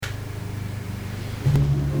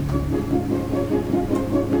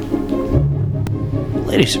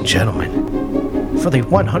Ladies and gentlemen, for the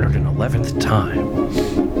 111th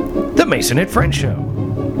time, the Mason and Friend Show,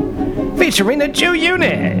 featuring the Jew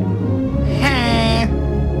Unit,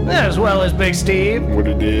 as well as Big Steve, What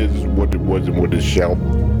it is, what it was, and what it shall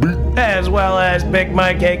be. as well as Big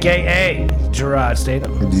Mike, a.k.a. Gerard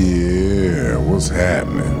Statham. Yeah, what's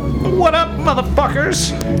happening? What up,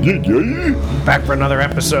 motherfuckers? Yeah. Back for another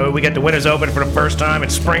episode. We get the Winners Open for the first time.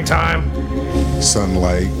 It's springtime.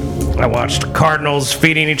 Sunlight. I watched Cardinals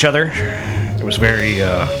feeding each other. It was very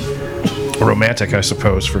romantic, I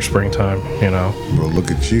suppose, for springtime, you know. Well, look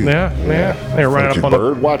at you. Yeah. They were running up on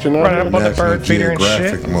Bird watching out running up on the bird feeder and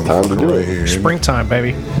Geographic shit. motherfucker right here. Springtime,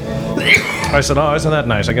 baby. I said, oh, isn't that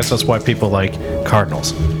nice? I guess that's why people like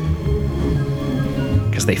Cardinals.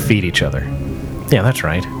 Because they feed each other. Yeah, that's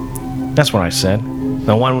right. That's what I said.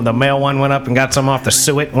 The male one went up and got some off the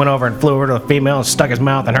suet, went over and flew over to the female and stuck his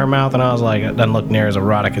mouth in her mouth, and I was like, it doesn't look near as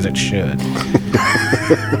erotic as it should.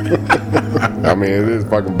 I mean, it is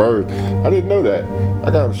fucking birds. I didn't know that.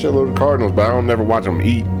 I got a shitload of Cardinals, but I don't never watch them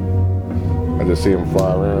eat. I just see them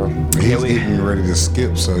fly around. He's getting ready to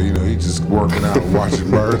skip, so, you know, he's just working out and watching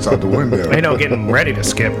birds out the window. Ain't no getting ready to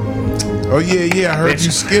skip. Oh, yeah, I heard Bitch,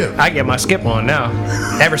 you skip. I get my skip on now,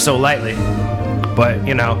 ever so lightly. But,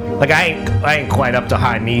 you know, like I ain't quite up to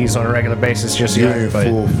high knees on a regular basis just You yet. ain't But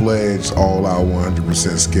full-fledged, all-out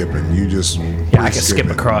 100% skipping. You just yeah, I can skip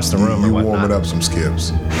across the room or You whatnot. warming up some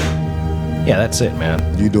skips. Yeah, that's it,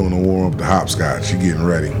 man. You doing a warm-up to hopscotch. You getting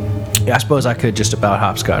ready. Yeah, I suppose I could just about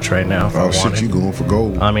hopscotch right now if I Oh, shit, wanted. you going for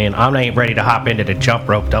gold. I mean, I ain't ready to hop into the jump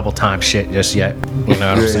rope double time shit just yet. You know what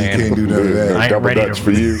I'm Yeah, saying? you can't do none of that. I ain't Double ready Dutch to- for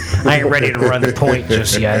you. I ain't ready to run the point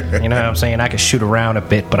just yet. You know what I'm saying? I can shoot around a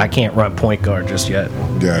bit, but I can't run point guard just yet.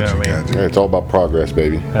 Gotcha, You know what I mean? gotcha. Yeah, it's all about progress,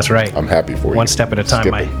 baby. That's right. I'm happy for you. One step at a time.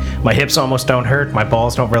 Skip My hips almost don't hurt. My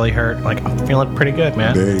balls don't really hurt. Like, I'm feeling pretty good,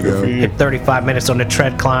 man. There you go. Hit 35 minutes on the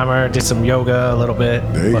tread climber. Did some yoga a little bit.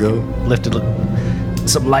 There you go. Lifted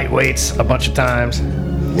some light weights a bunch of times.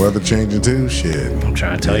 Weather changing too? Shit. I'm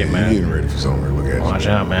trying to tell you, man. You getting ready for something. Look at Watch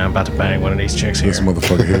out, man. I'm about to bang one of these chicks here. this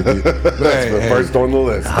motherfucker here. That's the first on the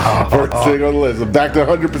list. First thing on the list. I'm back to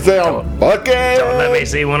 100%. Okay. Don't let me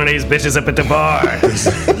see one of these bitches up at the bar.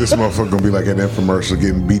 This motherfucker gonna be like an infomercial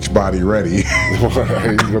getting beach body ready. He's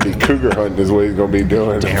gonna be cougar hunting. Is what he's gonna be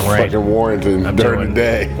doing. Damn right. Fucking Warrington I'm during doing, the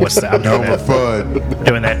day. What's that? I'm No doing fun. that,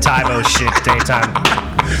 doing that Tybo shit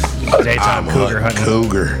daytime cougar hunting.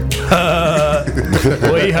 Cougar.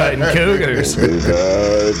 We hunting cougars.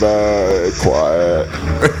 Bye, quiet.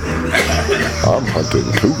 I'm hunting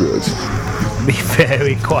cougars. Be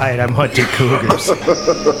very quiet. I'm hunting cougars.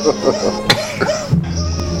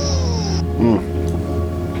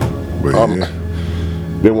 But yeah.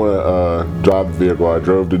 Didn't want to drive the vehicle I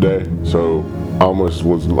drove today, so I almost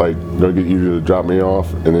was like gonna get you to drop me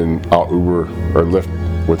off, and then I'll Uber or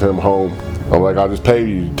Lyft with him home. I'm like, I'll just pay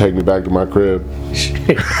you to take me back to my crib.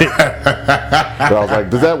 But I was like,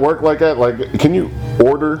 does that work like that? Like, can you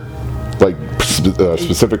order, like,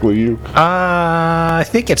 specifically you? I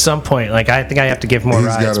think at some point, like, I think I have to give more He's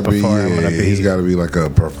rides gotta be, before I'm gonna be. he's gotta be like a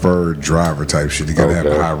preferred driver type shit. You gotta have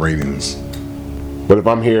Okay. high ratings. But if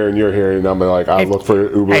I'm here and you're here, and I'm like, I look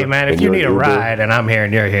for Uber. Hey man, if and you you're need a Uber, ride and I'm here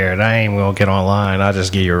and you're here, and I ain't gonna get online, I'll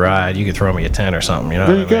just give you a ride. You can throw me a 10 or something. You know?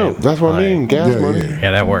 there you what I go. mean? That's what I mean. Gas Yeah, money. yeah.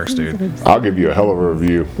 Yeah, that works, dude. I'll give you a hell of a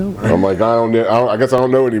review. I'm like, I guess I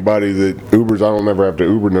don't know anybody that Ubers. I don't ever have to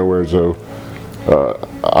Uber nowhere, so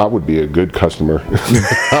I would be a good customer.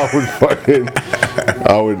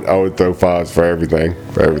 I would throw fives for everything.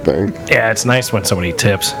 Yeah, it's nice when somebody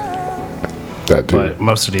tips, That too. but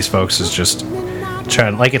most of these folks is just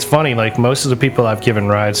trying. Like, it's funny. Like, most of the people I've given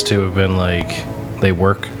rides to have been like, they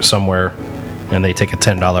work somewhere and they take a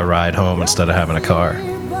 $10 ride home instead of having a car.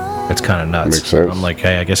 It's kind of nuts. Makes sense. I'm like,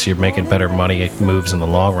 hey, I guess you're making better money. It moves in the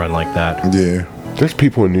long run like that. Yeah. There's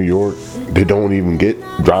people in New York that don't even get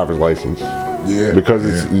driver's license. Yeah.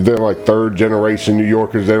 Because they're like third generation New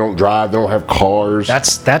Yorkers. They don't drive. They don't have cars.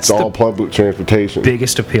 That's it's all the public transportation.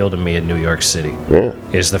 biggest appeal to me in New York City. Yeah.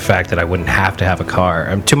 Is the fact that I wouldn't have to have a car.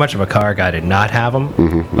 I'm too much of a car guy to not have them.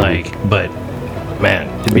 But man,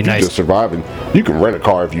 it'd be If you're nice. just surviving, you can rent a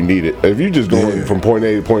car if you need it. If you're just going Yeah. from point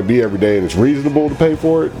A to point B every day and it's reasonable to pay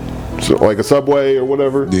for it, so like a subway or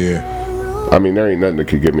whatever. Yeah. I mean, there ain't nothing that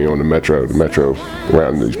could get me on the metro. The metro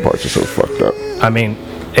around these parts are so fucked up. I mean,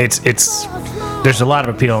 it's there's a lot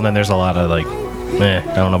of appeal, and then there's a lot of like, I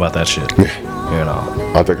don't know about that shit. You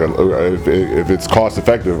know. I think if it's cost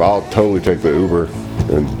effective, I'll totally take the Uber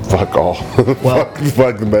and fuck all. Well,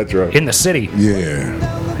 fuck the metro. In the city,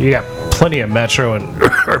 Yeah. you got plenty of metro and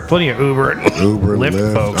or plenty of Uber and Uber, Lyft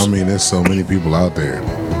Lyft. folks. I mean, there's so many people out there.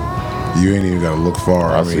 You ain't even gotta look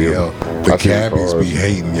far. I see mean, 'em. hell, The cabbies be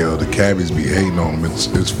hating, yo. The cabbies be hating on them.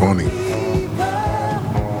 It's funny.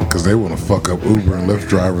 Because they want to fuck up Uber and Lyft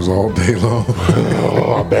drivers all day long.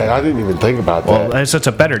 Oh, man, I didn't even think about that. Well, it's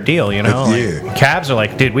a better deal, you know? Yeah. Like, cabs are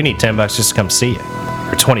like, dude, we need $10 just to come see it.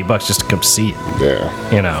 Or $20 just to come see it.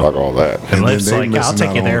 Yeah. You know? Fuck all that. And Lyft's like, I'll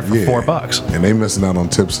take you there for $4. And they missing out on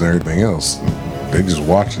tips and everything else. They just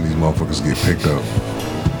watching these motherfuckers get picked up.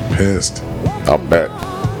 Pissed. I'll bet.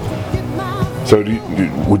 So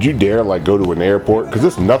would you dare like go to an airport? Because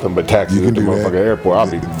it's nothing but taxis at the motherfucking airport. I'll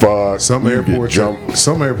be fucked. Some airports,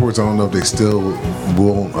 I don't know if they still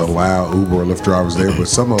won't allow Uber or Lyft drivers there, but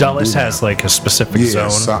some of them Dulles has like a specific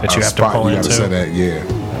zone that you have to pull you into. Say that, yeah.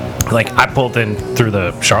 Like I pulled in through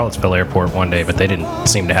the Charlottesville airport one day, but they didn't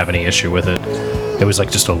seem to have any issue with it. It was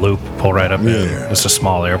like just a loop, pull right up in. It's a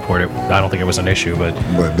small airport. I don't think it was an issue, but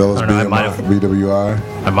Dulles BWI?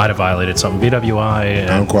 I might have violated something. BWI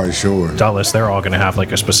and I'm quite sure. Dulles, they're all going to have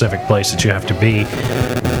like a specific place that you have to be.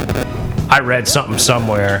 I read something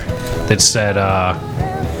somewhere that said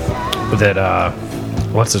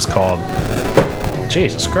what's this called?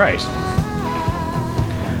 Jesus Christ.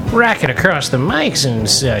 Racking across the mics and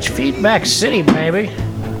such. Feedback City, baby.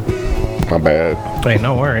 My bad. Hey,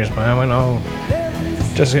 no worries, man. We know.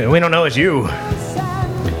 We don't know it's you.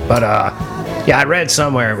 But yeah, I read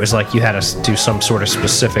somewhere it was like you had to do some sort of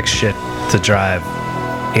specific shit to drive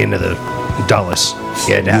into the Dulles.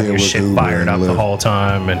 You had to have your shit fired up the whole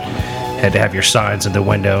time, and had to have your signs in the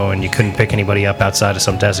window, and you couldn't pick anybody up outside of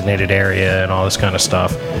some designated area and all this kind of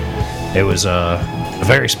stuff. It was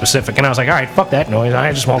very specific, and I was like, all right, fuck that noise.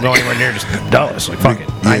 I just won't go anywhere near just Dulles. Like, fuck it.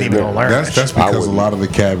 I ain't even gonna learn. That's because a lot of the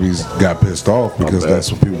cabbies got pissed off because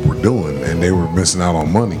that's what people were doing, and they were missing out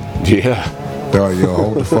on money. Yeah. They're like, yo,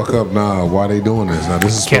 hold the fuck up. Nah, why they doing this? Now,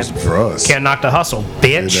 this is supposed to be for us. Can't knock the hustle,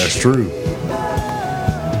 bitch. Yeah, that's true.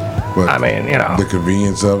 But I mean, you know. The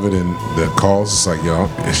convenience of it and the cost, it's like, yo,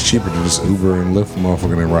 it's cheaper to just Uber and Lyft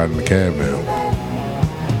motherfucker than riding the cab now.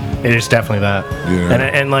 It is definitely that. Yeah.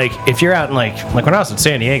 And like, if you're out in like when I was in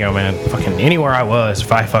San Diego, man, fucking anywhere I was,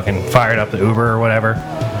 if I fucking fired up the Uber or whatever,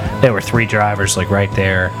 there were 3 drivers like right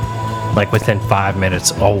there, like within 5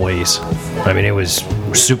 minutes always. I mean, it was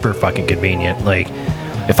super fucking convenient. Like,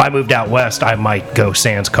 if I moved out west, I might go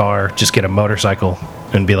sans car, just get a motorcycle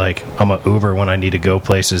and be like, I'm a Uber when I need to go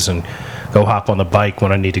places, and go hop on the bike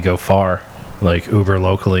when I need to go far, like Uber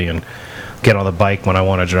locally, and get on the bike when I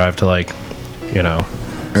want to drive to, like, you know.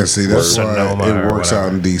 And see, that's why Sonoma it works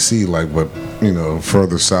out in DC. Like, but you know,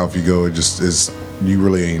 further south you go, it just is. You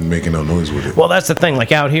really ain't making no noise with it. Well, that's the thing.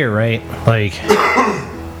 Like out here, right? Like,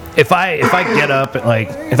 if I get up at like,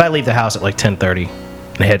 if I leave the house at like 10:30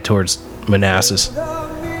 and head towards Manassas,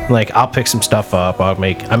 like I'll pick some stuff up. I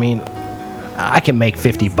can make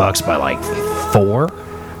 $50 by like 4,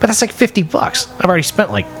 but that's like $50. I've already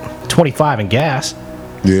spent like 25 in gas.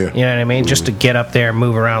 Yeah. You know what I mean? Just to get up there and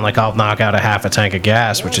move around, like I'll knock out a half a tank of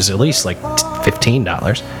gas, which is at least like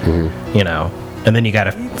 $15, you know? And then you got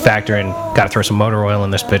to factor in, got to throw some motor oil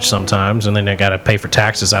in this bitch sometimes, and then I got to pay for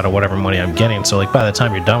taxes out of whatever money I'm getting. So like by the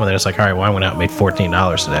time you're done with it, it's like, all right, well, I went out and made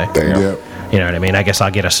 $14 today. Damn. Yep. You know what I mean? I guess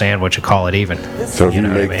I'll get a sandwich and call it even. So if you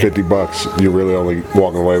make $50, you're really only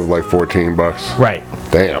walking away with like $14. Right.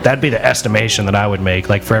 Damn. That'd be the estimation that I would make.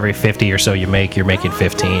 Like for every 50 or so you make, you're making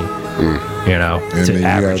 15. You know, And to then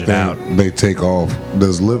average it out. They take off.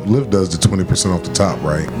 Does Lyft does the 20% off the top,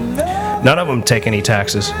 right? None of them take any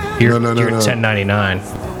taxes. You're No. 1099.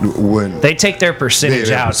 When They take their percentage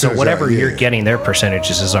their out, percentage so whatever out, yeah. you're getting, their percentage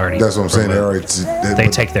is already. that's what I'm saying. removed. They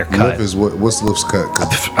take their cut. Lyft is what's Lyft's cut?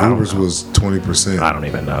 Because Uber's was 20%. I don't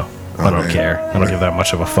even know. I don't care. I don't give that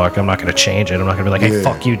much of a fuck. I'm not going to change it. I'm not going to be like, hey,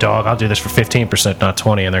 fuck you, dog. I'll do this for 15%, not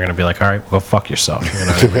 20. And they're going to be like, all right, go fuck yourself. You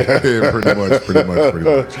know what I mean? Yeah, pretty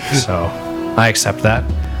much. So I accept that.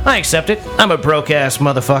 I accept it. I'm a broke ass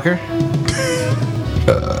motherfucker.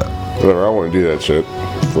 Whatever, I want to do that shit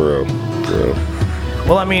for real.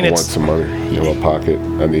 Well, I mean, I want some money in my pocket.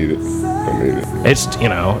 I need it. it's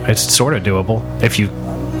it's sort of doable if you.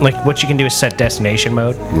 Like, what you can do is set destination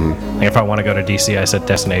mode. Like if I want to go to DC, I set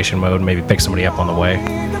destination mode, maybe pick somebody up on the way,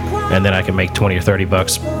 and then I can make $20 or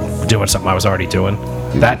 $30 doing something I was already doing.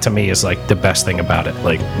 That to me is like the best thing about it.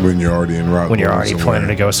 Like When you're already en route. when you're already planning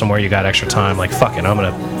to go somewhere, you got extra time. Like, fuck it, I'm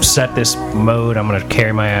gonna set this mode. I'm gonna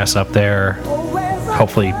carry my ass up there.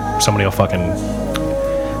 Hopefully, somebody will fucking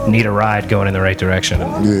need a ride going in the right direction.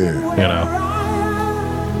 And, Yeah. you know.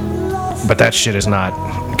 But that shit is not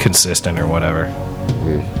consistent or whatever.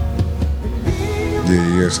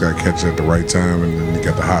 Yeah, you just gotta catch it at the right time, and then you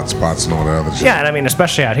got the hot spots and all that other shit. Yeah, and I mean,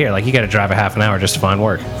 especially out here, like you got to drive a half an hour just to find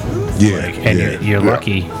work. Yeah, Like, and you're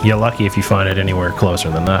lucky. You're lucky if you find it anywhere closer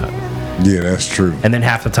than that. Yeah, that's true. And then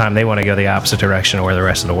half the time they want to go the opposite direction of where the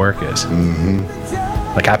rest of the work is.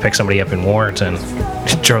 Like I picked somebody up in Warrenton,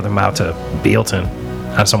 drove them out to Bealton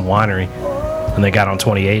on some winery, and they got on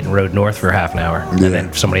 28 and rode north for half an hour. Yeah. And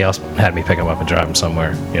then somebody else had me pick them up and drive them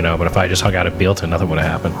somewhere, you know. But if I just hung out at Bealton, nothing would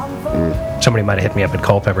have happened. Somebody might have hit me up in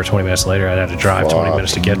Culpeper 20 minutes later. I'd have to drive 20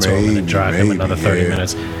 minutes to get to them and then drive him another 30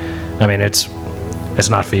 minutes. I mean, it's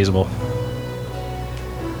not feasible.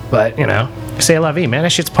 But, you know, c'est la vie, man.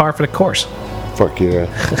 That shit's par for the course. Fuck yeah.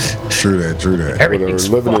 True that. Whatever. Everything's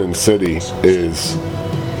Living fucked. in the city is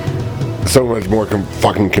so much more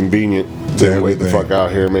fucking convenient than way the fuck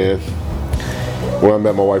out here, man. When I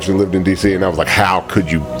met my wife, she lived in D.C., and I was like, how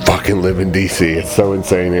could you fucking live in D.C.? It's so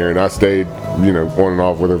insane here. And I stayed, you know, on and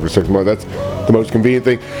off with her for 6 months. That's the most convenient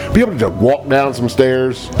thing. Be able to just walk down some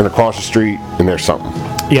stairs and across the street, and there's something.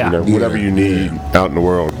 Yeah. You know, whatever you need out in the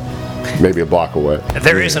world, maybe a block away.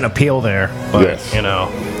 There is an appeal there, but, Yes. you know,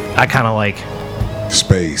 I kind of like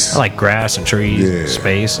Space. I like grass and trees, Yeah.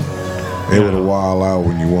 space. Able to wild out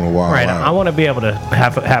when you want to wild Right, out. I want to be able to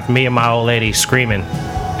have me and my old lady screaming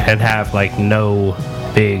and have like no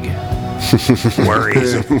big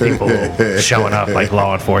worries of people showing up like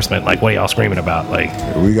law enforcement. Like, what are y'all screaming about? Like,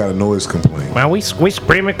 We got a noise complaint. man, we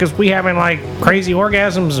screaming because we having like crazy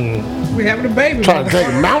orgasms and We having a baby. Trying to take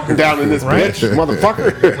a mountain down in this Right. bitch,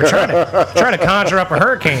 motherfucker. trying to conjure up a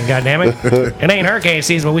hurricane. Goddamn it! It ain't hurricane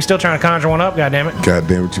season, but we still trying to conjure one up. Goddamn it! God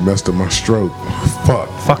damn it, you messed up my stroke. Fuck.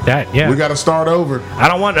 Fuck that. Yeah, We got to start over. I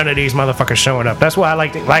don't want none of these motherfuckers showing up. That's why I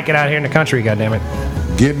like it out here in the country. Goddamn it!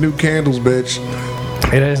 Get new candles, bitch.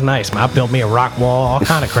 It is nice, man. I built me a rock wall, all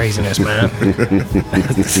kind of craziness, man.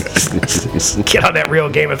 Get on that real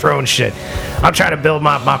Game of Thrones shit. I'm trying to build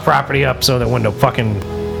my property up so that when the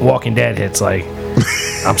fucking Walking Dead hits, like,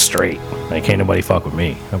 I'm straight. Like, can't nobody fuck with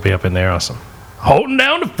me. I'll be up in there awesome. Holding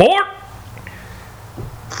down the fort.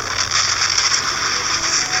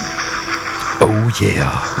 Oh,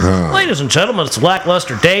 yeah. Ladies and gentlemen, it's a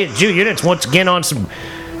lackluster day at Jew Unit's once again on some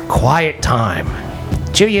quiet time.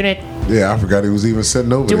 Jew Unit, Yeah, I forgot he was even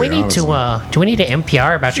sitting over do there. we need honestly. to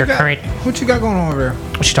NPR about your current? What you got going on over there?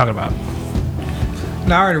 What you talking about?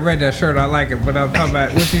 No, I already read that shirt. I like it, but I'm talking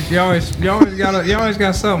about what you always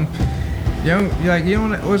got something.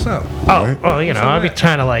 What's up? Oh, Right. well, you know, I'll be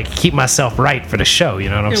trying to like keep myself right for the show. You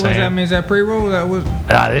know what I'm Yeah, what that saying? means? That pre-roll? That was.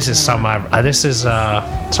 This is something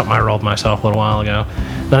I rolled myself a little while ago.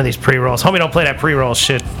 None of these pre-rolls. Homie, don't play that pre-roll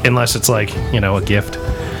shit unless it's like, you know, a gift.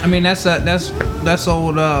 I mean, that's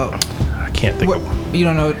old. I can't think. What Of, you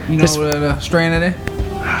don't know? You know This- the strain of it?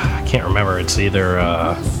 I can't remember. It's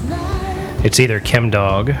either Chem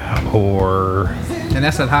Dog or And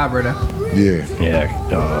that's a hybrid. Yeah.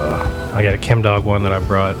 I got a Chem Dog one that I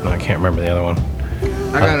brought, and I can't remember the other one.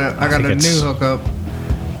 I got think a it's- new hookup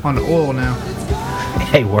on the oil now.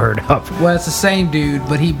 Hey, word up. Well, it's the same dude,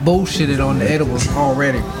 but he bullshitted on the edibles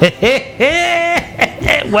already.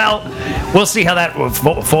 Well, we'll see how that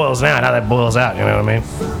foils out, how that boils out. You know what I mean?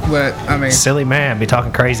 But I mean, Silly man, be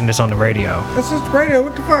talking craziness on the radio. that's just radio.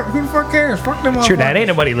 What the fuck? Who the fuck cares? Fuck them. True that. Ain't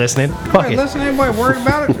nobody listening. Fuck Hey, it. listen, anybody worried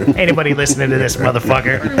about it? Ain't nobody listening to this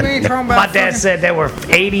motherfucker. We ain't talking about My dad fucking- said there were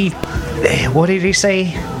 80. What did he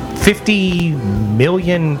say? 50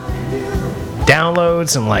 million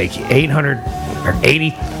downloads and like 800 or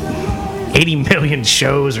 80 million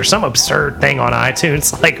shows or some absurd thing on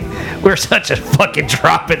iTunes. Like, we're such a fucking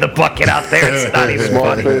drop in the bucket out there. It's not even Small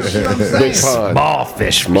funny. fish, big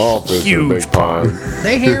pond. Small fish, huge big pond.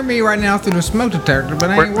 They hear me right now through the smoke detector, but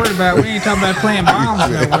I ain't worried about it. We ain't talking about playing bombs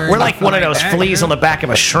nowhere. We're like one of those that, fleas you on the know? back of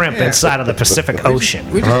a shrimp Yeah. inside of the Pacific Ocean.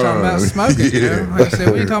 We just talking about smoking, you know? Like I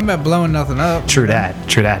said, we ain't talking about blowing nothing up. True that.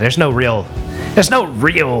 There's no real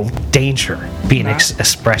danger being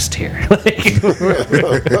expressed here.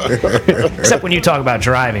 Except when you talk about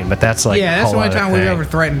driving, but that's like Yeah, a that's the whole only other time we've thing. ever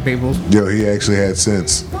threatened people. Yo, he actually had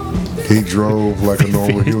sense. He drove like a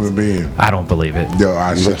normal human being. I don't believe it. Yo,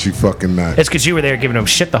 I shit you fucking not. It's because you were there giving him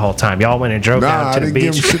shit the whole time. Y'all went and drove Nah, down I to the didn't give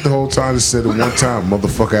him beach. shit the whole time. Just said it one time.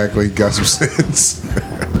 Motherfucker act like he got some sense.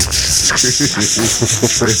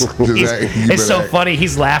 It's so funny.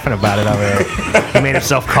 He's laughing about it over there. He made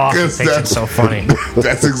himself cough. It 'Cause makes it that's- so funny.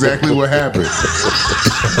 That's exactly what happened.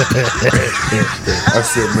 I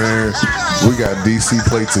said, man, we got DC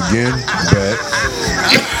plates again. Bet.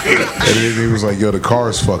 And then he was like, yo, the car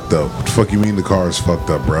is fucked up. What the fuck you mean the car is fucked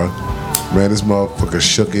up, bro? Man, this motherfucker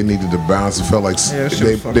shook. It needed to bounce. It felt like Yeah, that shit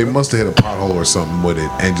was fucked they up. must have hit a pothole or something with it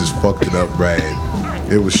and just fucked it up bad.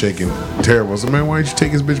 It was shaking terrible. I said, man, why didn't you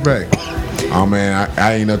take his bitch back? Oh, man,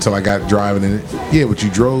 I ain't know till I got driving in it. Yeah, but you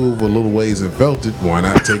drove a little ways and felt it. Why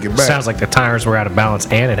not take it back? Sounds like the tires were out of balance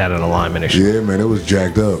and it had an alignment issue. Yeah, man, it was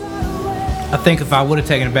jacked up. I think if I would have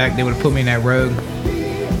taken it back, they would have put me in that Rogue.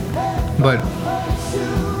 But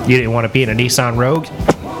You didn't want to be in a Nissan Rogue?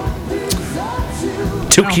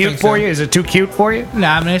 Too don't cute think for so. you? Is it too cute for you?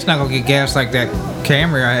 nah, I mean it's not gonna get gas like that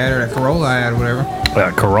Camry I had or that Corolla I had or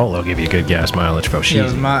whatever. Corolla will give you good gas mileage for Yeah, it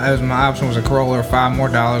was my option was a Corolla or $5 more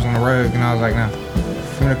on the Rogue, and I was like, nah,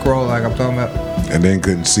 give me the Corolla like I'm talking about. And then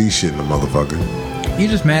couldn't see shit in the motherfucker. You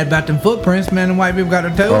just mad about them footprints, man. The white people got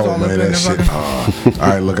their toes Oh all up man, in that the shit. fucking. All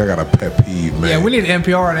right, look, I got a pet peeve, man. Yeah, we need an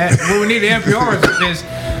NPR of that. What we need an NPR is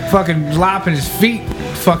fucking lopping his feet.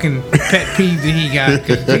 Fucking pet peeve that he got.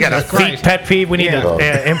 You got a feet pet peeve? We need Yeah.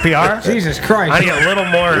 a NPR? Jesus Christ! I need a little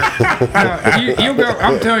more. You go.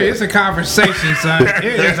 I'm telling you, it's a conversation, son. It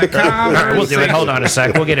is a All conversation. right, we'll do it. Hold on a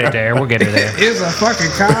sec. We'll get it there. We'll get it there. It's a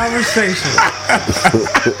fucking conversation.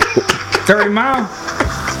 30 mile.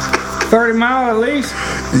 30 mile at least.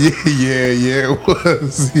 Yeah, it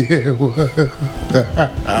was. Yeah, it was.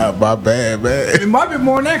 My bad, man. It might be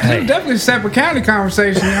more than that. 'Cause it was definitely a separate county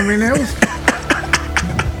conversation. I mean, it was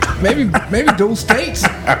maybe dual states.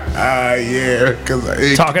 Yeah,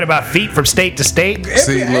 because Talking about feet from state to state.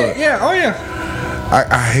 See, look. Yeah. Oh yeah.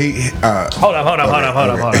 I hate. Hold up.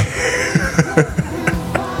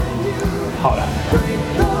 Hold up.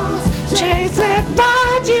 Chase that I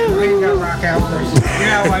ain't got rock out first. You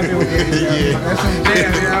know how white people get it. Yeah. That's some jail. You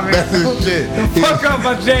know what I mean? That's his shit. Fuck up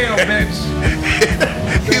my jail, bitch.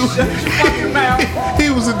 He was, Fucking mouth. he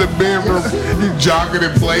was in the bedroom, he jogging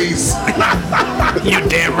in place. You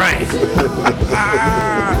damn right.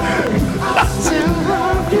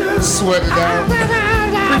 Sweating out.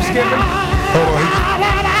 Hold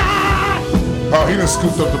on. He done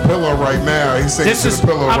scooped up the pillow right now. He's saying This to is, the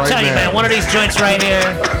pillow I'm right telling you, now. man, one of these joints right here,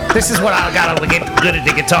 this is what I gotta get good at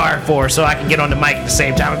the guitar for, so I can get on the mic at the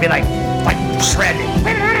same time and be like shredding.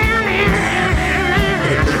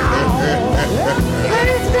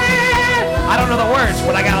 I don't know the words,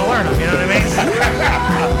 but I gotta learn them, you know what I mean?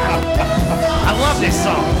 I love this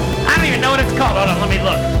song. I don't even know what it's called. Hold on, let me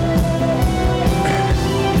look.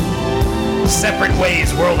 Separate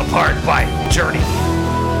Ways, World Apart by Journey.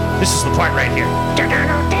 This is the part right here.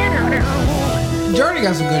 Journey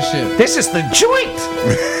got some good shit. This is the joint.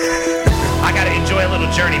 I gotta enjoy a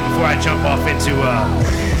little Journey before I jump off into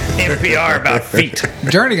NPR about feet.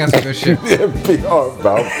 Journey got some good shit. NPR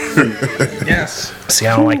about feet. Yes. See,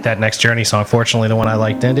 I don't like that next Journey song. Fortunately, the one I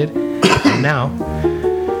liked ended. And now,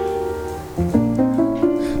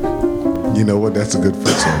 You know what? That's a good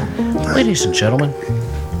foot song. ladies and gentlemen,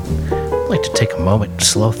 I'd like to take a moment to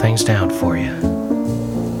slow things down for you.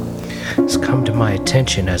 It's come to my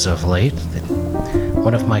attention as of late that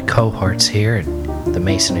one of my cohorts here at the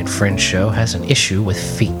Mason and Friends show has an issue with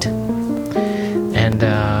feet. And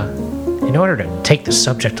in order to take the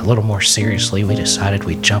subject a little more seriously, we decided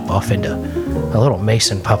we'd jump off into a little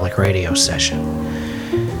Mason public radio session.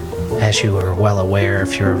 As you are well aware,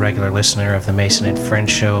 if you're a regular listener of the Mason and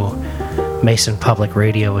Friends show, Mason Public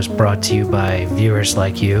Radio is brought to you by viewers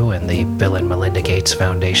like you and the Bill and Melinda Gates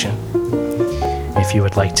Foundation. If you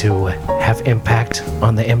would like to have impact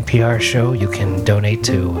on the MPR show, you can donate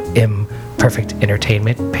to M Perfect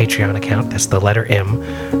Entertainment Patreon account. That's the letter M,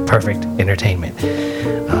 Perfect Entertainment.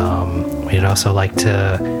 We'd also like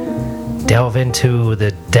to delve into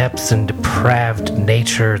the depths and depraved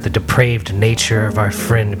nature of our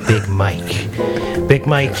friend Big Mike. Big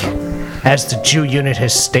Mike, as the Jew unit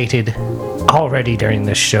has stated already during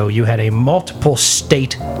this show, you had a multiple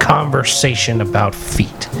state conversation about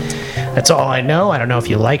feet. That's all I know. I don't know if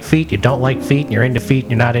you like feet, you don't like feet, you're into feet,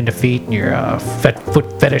 you're not into feet, you're a foot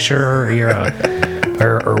fetisher, or you're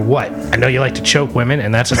or what. I know you like to choke women,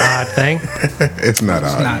 and that's an odd thing. It's not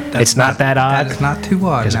odd. It's not that odd. That is not too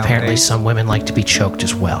odd. Because apparently nowadays, some women like to be choked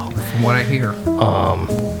as well. from what I hear.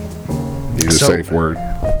 Use a So- safe word.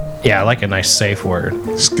 Yeah, I like a nice safe word.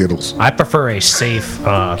 Skittles. I prefer a safe,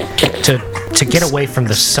 to get away from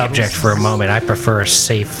the subject for a moment, I prefer a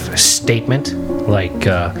safe statement, like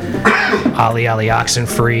Ollie Ollie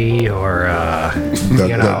Oxenfree, or,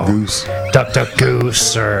 Duck Goose. Duck Duck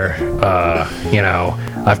Goose, or,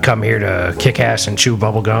 I've come here to kick ass and chew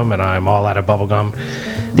bubblegum, and I'm all out of bubblegum.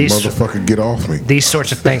 Motherfucker, get off me. These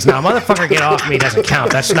sorts of things. Now, motherfucker, get off me doesn't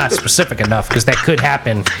count. That's not specific enough, because that could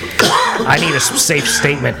happen. I need a safe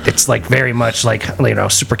statement that's like very much like,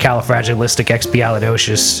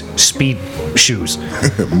 supercalifragilisticexpialidocious speed shoes.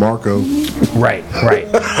 Marco. Right.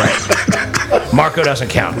 Marco doesn't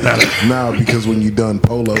count. No. Now, because when you done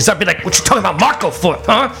polo, Because I'd be like, what you talking about Marco for,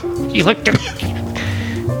 huh? You looked at...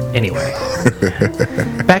 Anyway.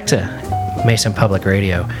 Back to Mason Public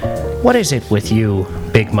Radio. What is it with you,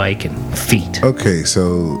 Big Mike, and feet? okay,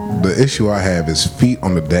 so the issue I have is feet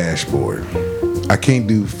on the dashboard. I can't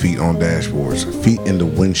do feet on dashboards. Feet in the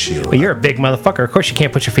windshield. Well, you're a big motherfucker. Of course, you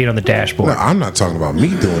can't put your feet on the dashboard. No, I'm not talking about me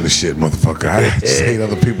doing this shit, motherfucker. I just hate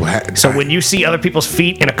other people. So when you see other people's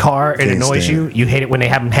feet in a car, it annoys you. You hate it when they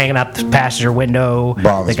have them hanging out the passenger window.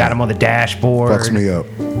 They got them on the dashboard. Fucks me up.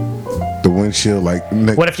 The windshield, like.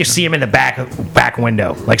 What if you see them in the back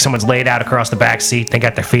window? Like someone's laid out across the back seat. They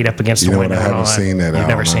got their feet up against the window. I haven't seen that. You've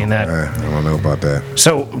never seen that? I don't know about that.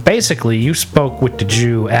 So basically, you spoke with the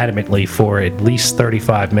Jew adamantly for at least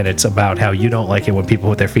 35 minutes about how you don't like it when people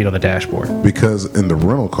put their feet on the dashboard. Because in the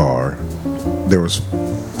rental car, there was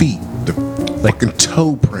feet. Fucking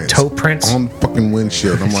toe prints on the fucking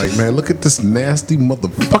windshield. I'm like, man, look at this nasty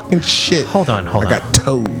motherfucking shit. Hold on. I got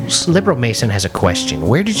toes. Liberal Mason has a question.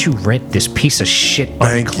 Where did you rent this piece of shit,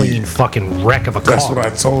 unclean fucking wreck of a car? That's what I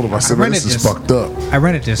told him. I said, man, this is fucked up. I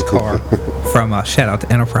rented this car from shout out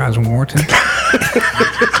to Enterprise Warranty.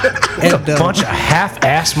 A bunch of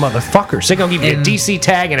half-ass motherfuckers. They're gonna give you a DC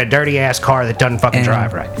tag and a dirty ass car that doesn't fucking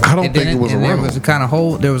drive right. I don't think it was a rental. There was a kind of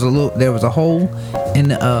hole. There was a hole in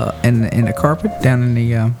the carpet down in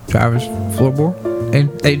the driver's floorboard, and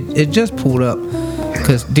it just pulled up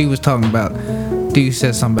because D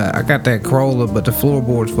said something about I got that Corolla, but the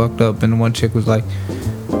floorboard's fucked up, and the one chick was like,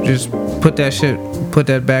 just put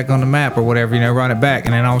that back on the map or whatever, run it back,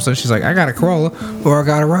 and then all of a sudden she's like, I got a Corolla or I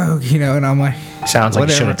got a Rogue, and I'm like, sounds like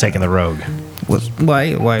you should have taken the Rogue.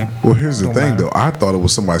 Why? Well, here's the thing, though. I thought it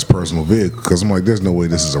was somebody's personal vehicle because I'm like, there's no way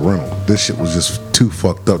this is a rental. This shit was just too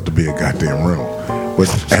fucked up to be a goddamn rental.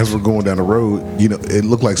 But as we're going down the road, it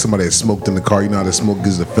looked like somebody had smoked in the car. You know how the smoke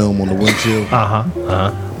gives the film on the windshield?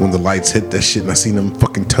 When the lights hit that shit and I seen them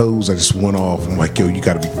fucking toes, I just went off. I'm like, yo, you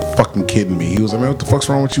gotta be fucking kidding me. He was like, man, what the fuck's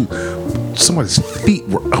wrong with you? Somebody's feet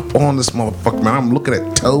were up on this motherfucker, man. I'm looking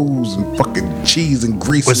at toes and fucking cheese and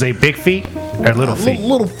grease. Was they big feet or little feet?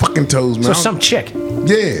 Little fucking toes, man. So some chick.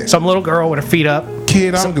 Yeah. Some little girl with her feet up.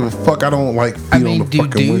 Kid, I don't give a fuck. I don't like feet on the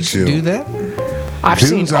fucking windshield. Do that? I've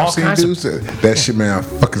seen dudes. That shit, man. I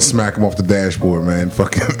fucking smack them off the dashboard, man.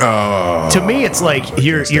 Fucking. To me, it's like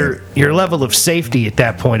your level of safety at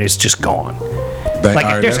that point is just gone.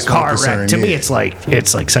 If there's a car wreck, to me it's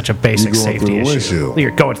like such a basic safety issue.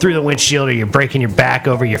 You're going through the windshield, or you're breaking your back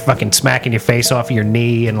over, you're fucking smacking your face off of your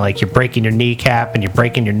knee, and like you're breaking your kneecap, and you're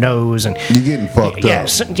breaking your nose, and you're getting fucked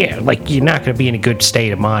up. Like you're not going to be in a good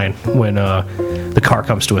state of mind when the car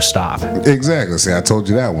comes to a stop. Exactly. See, I told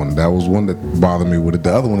you that one. That was one that bothered me with it.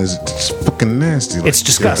 The other one is just fucking nasty. It's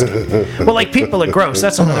disgusting. Well, like people are gross.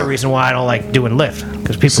 That's another reason why I don't like doing Lyft,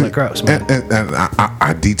 because people are gross, man. And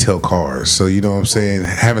I detail cars, so you know what I'm saying,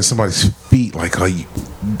 having somebody's feet like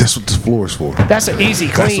that's what the floor is for. That's an easy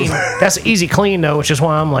clean. That's an easy clean though, which is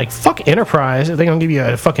why I'm like, fuck Enterprise. They're gonna give you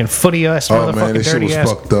a fucking footy ass motherfucking man, this dirty shit was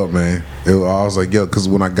ass. fucked up, man. I was like, yo, because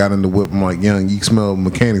when I got in the whip, I'm like, young, you smell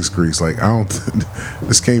mechanics grease. Like, I don't.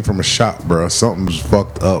 This came from a shop, bro. Something's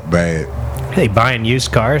fucked up bad. Are they buying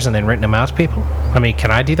used cars and then renting them out to people? I mean,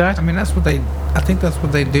 can I do that? I mean, I think that's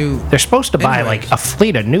what they do. They're supposed to buy like a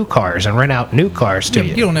fleet of new cars and rent out new cars to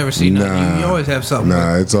you. You don't ever see nothing. You always have something.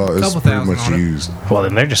 Nah, it's pretty much used. Well,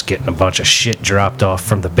 then they're just getting a bunch of shit dropped off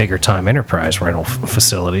from the bigger time Enterprise rental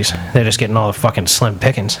facilities. They're just getting all the fucking slim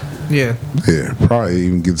pickings. Yeah. Yeah, probably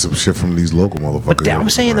even get some shit from these local motherfuckers. But I'm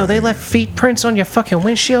saying though, they left feet prints on your fucking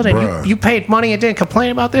windshield, and you paid money and didn't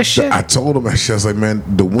complain about this shit. I told him that shit. I was like, man,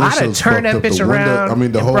 the windshield's fucked up. Bitch around. I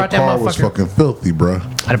mean, the whole car was fucking filthy, bro. I'd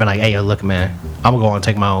have been like, hey, yo, look, man, I'm gonna go and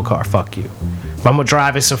take my own car. Fuck you. If I'm gonna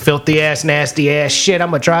drive in some filthy ass, nasty ass shit, I'm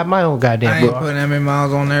gonna drive my own goddamn car. I ain't putting that many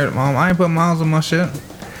miles on there. I ain't putting miles on my shit.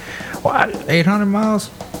 What? 800 miles?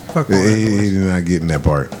 Fuck He's not getting that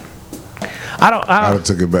part. I would have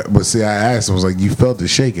took it back. But see, I asked him, I was like, you felt it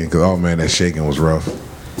shaking? Because, oh man, that shaking was rough.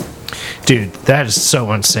 Dude, that is so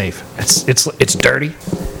unsafe. It's dirty.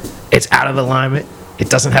 It's out of alignment. It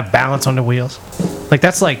doesn't have balance on the wheels.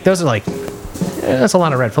 That's a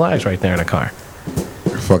lot of red flags right there in a car.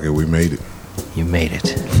 Fuck it, we made it. You made it.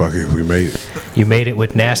 Fuck it, we made it. You made it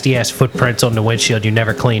with nasty ass footprints on the windshield you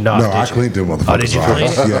never cleaned off. No, I cleaned them motherfuckers. Oh, did you clean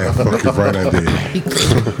it? Yeah, fucking right, I did.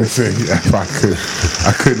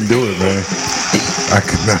 I couldn't do it, man. I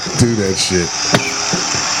could not do that shit.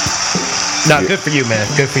 No, good for you, man.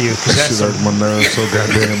 Good for you. That shit hurt my nerves so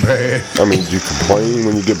goddamn bad. I mean, did you complain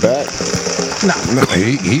when you get back? No,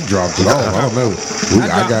 he dropped it off. I don't know.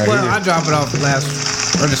 I dropped it off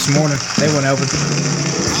this morning. They went open.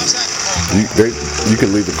 You can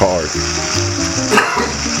leave the car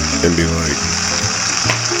and be like,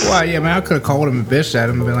 Well, yeah, man, I could have called him and bitched at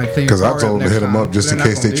him and been like, because I told him to hit him up just in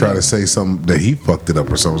case they try to say something that he fucked it up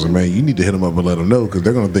or something. So, man, you need to hit him up and let him know because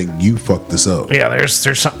they're gonna think you fucked this up. Yeah, there's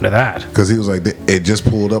something to that. Because he was like, it just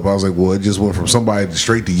pulled up. I was like, well, it just went from somebody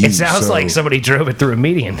straight to you. It sounds like somebody drove it through a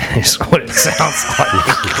median. Is what it sounds like.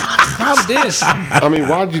 How's this? I mean,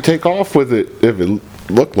 why'd you take off with it if it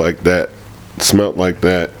looked like that, smelled like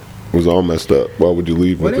that, was all messed up? Why would you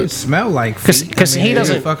leave What with did it it? smell like? Because he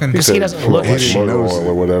doesn't look like like motor oil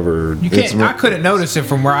or whatever. You can't. I couldn't notice it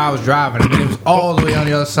from where I was driving. I mean, it was all the way on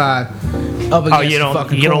the other side. Up against you the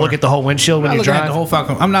fucking don't corner. look at the whole windshield when I'm you looking at drive. the whole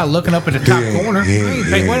fucking. I'm not looking up at the top corner.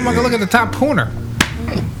 Hey, what am I gonna look at the top corner?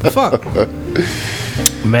 The fuck.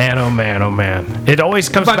 Man, oh man, oh man! It always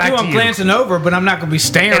comes If I back do, to I'm you. glancing over, but I'm not gonna be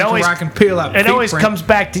staring to where I can peel up. It always comes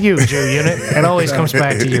back to you, Joe Unit. It always comes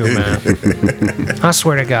back to you, man. I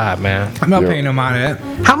swear to God, man. I'm not paying no mind of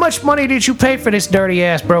that. How much money did you pay for this dirty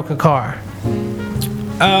ass broken car?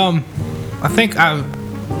 I think I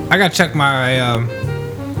gotta check my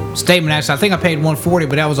statement. Actually, I think I paid $140,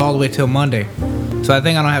 but that was all the way till Monday. So I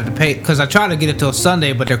think I don't have to pay because I tried to get it till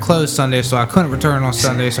Sunday, but they're closed Sunday, so I couldn't return on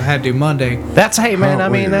Sunday, so I had to do Monday. That's man. I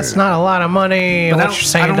mean, that's not a lot of money. But What you're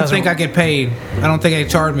saying I don't doesn't. think I get paid. I don't think they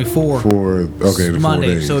charged me for the Monday,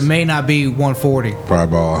 4 days. so it may not be 140. Probably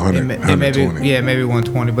about 100, It may be 120. maybe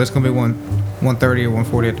 120, but it's gonna be 130 or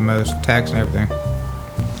 140 at the most, tax and everything.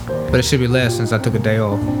 But it should be less since I took a day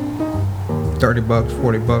off. $30,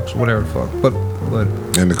 $40, whatever the fuck. But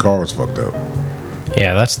And the car was fucked up.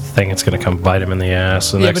 Yeah, that's the thing. It's gonna come bite him in the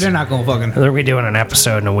ass. yeah, but they're not gonna fucking. They're be doing an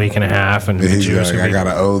episode in a week and a half, and And he's Jew's like, gonna I be-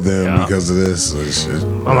 gotta owe them Yeah. because of this.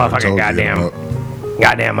 I'm a fucking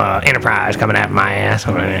goddamn Enterprise coming after my ass.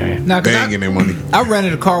 Nah, 'cause Banging their money. I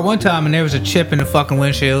rented a car one time and there was a chip in the fucking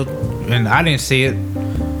windshield, and I didn't see it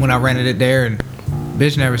when I rented it there, and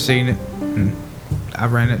bitch never seen it. And I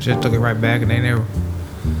rented it, just took it right back, and they never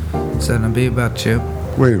said nothing about the chip.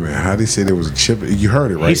 Wait a minute. How did he say there was a chip? You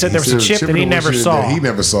heard it, right? He said there was a chip that he in the never windshield saw. that He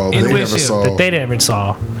never saw. In They the never windshield. saw. That they never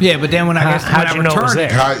saw. Yeah, but then when I guess How'd when you I know it was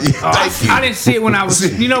returned it, there? Thank you. I didn't see it when I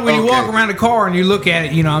was. You know when you walk Okay. around the car and you look at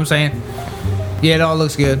it, you know what I'm saying? Yeah, it all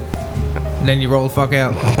looks good. And then you roll the fuck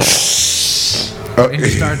out. And you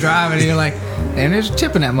start driving and you're like, and there's a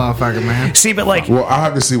chip in that motherfucker, man. See, but like, Well,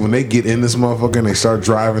 obviously, when they get in this motherfucker and they start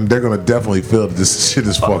driving, they're gonna definitely feel that this shit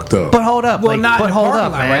is fucked up. but hold up, Well, like, not but in the hold parking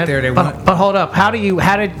up, lot man. right there, they won't. But hold up, how did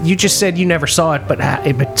you just said you never saw it,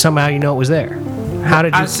 but somehow you know it was there? How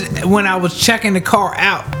did you? When I was checking the car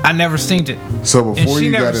out, I never seen it. So And before she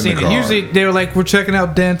you never got in seen the it. car, Usually they're like, we're checking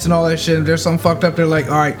out dents and all that shit. If there's something fucked up, they're like,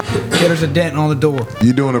 all right, yeah, there's a dent on the door.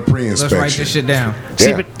 you're doing a Let's write pre-inspection. this shit down.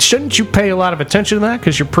 See, Yeah. but shouldn't you pay a lot of attention to that?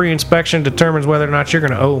 Because your pre-inspection determines whether or not you're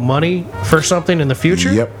going to owe money for something in the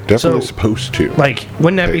future. Yep, Definitely So, supposed to. like,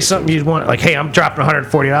 wouldn't that be something you'd want? Like, hey, I'm dropping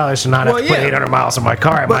 $140 to not have Well, to put yeah. 800 miles on my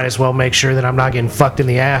car. I might as well make sure that I'm not getting fucked in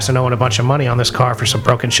the ass and owing a bunch of money on this car for some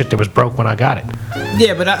broken shit that was broke when I got it.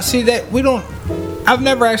 Yeah, but I see that we don't. I've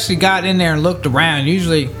never actually got in there and looked around.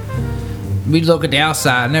 Usually, we look at the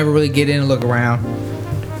outside. I never really get in and look around.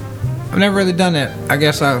 I've never really done that. I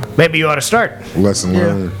guess I. Maybe you ought to start. Lesson Yeah.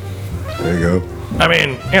 learned. There you go. I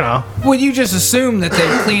mean, you know. Well, you just assume that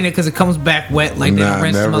they clean it because it comes back wet, like they Nah,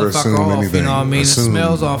 rinse the never motherfucker assume off. anything. You know what I mean? Assume. It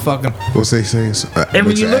smells all fucking. What's they saying? And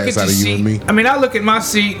when you look at out your of you and me. seat, I mean, I look at my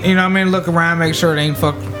seat. You know what I mean? Look around, make sure it ain't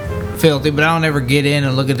fucking filthy. But I don't ever get in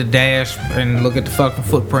and look at the dash and look at the fucking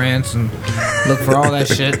footprints and look for all that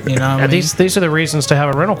shit. You know what I Yeah, mean? these are the reasons to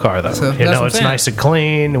have a rental car, though. So, you that's what know, I'm it's saying. nice and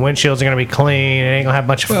clean. The windshields are going to be clean. It ain't going to have a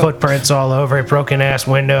bunch of Well- footprints all over it, broken ass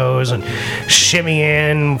windows, and shimmy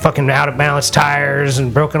in, fucking out of balance tires,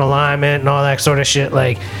 and broken alignment, and all that sort of shit.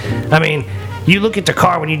 Like, I mean, you look at the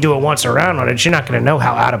car when you do a once around on it, you're not going to know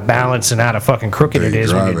how out of balance and out of fucking crooked it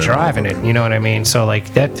is when you're driving it. You know what I mean? So,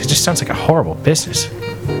 like, that it just sounds like a horrible business.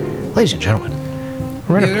 Ladies and gentlemen,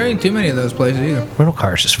 Yeah, rental, there ain't too many of those places either. rental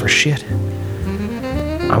cars is for shit.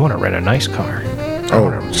 I want to rent a nice car. I Oh,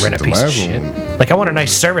 want to rent a the piece of last shit. one. Like, I want a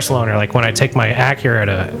nice service loaner. Like when I take my Acura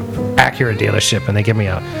to Acura dealership and they give me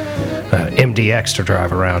a MDX to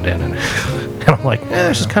drive around in, and I'm like,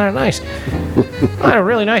 this is kind of nice. I had a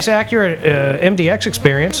really nice Acura MDX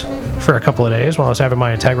experience for a couple of days while I was having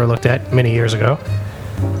my Integra looked at many years ago.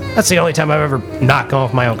 That's the only time I've ever not gone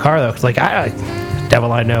with my own car, though. 'Cause, like,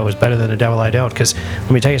 devil I know is better than the devil I don't. Because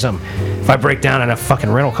let me tell you something. If I break down in a fucking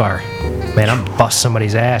rental car, man, I'm bust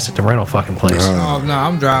somebody's ass at the rental fucking place. Oh no,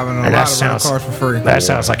 I'm driving a And lot of rental cars for free. That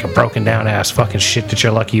sounds like a broken down ass fucking shit that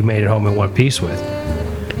you're lucky you made it home in one piece with.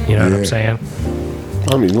 You know what I'm Yeah. saying?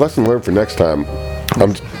 I mean, lesson learned for next time.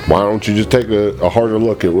 Why don't you just take a harder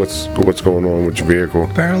look at what's going on with your vehicle?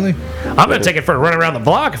 Apparently. I'm going to take it for a run around the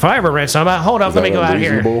block if I ever rent some. Hold up, let me go out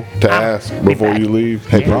here. To ask before you leave?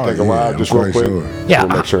 Hey, can I take a ride just real quick? Sure. Yeah.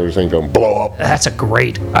 We'll make sure this ain't going to blow up. That's a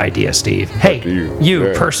great idea, Steve. Hey, you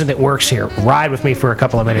Yeah. person that works here, ride with me for a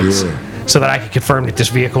couple of minutes so that I can confirm that this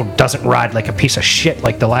vehicle doesn't ride like a piece of shit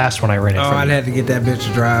like the last one I rented Oh, from I'd you. have to get that bitch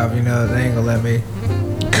to drive. You know, they ain't gonna let me.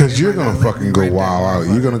 Cause you're gonna fucking go wild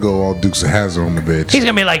out. You're gonna go all Dukes of Hazzard on the bitch. He's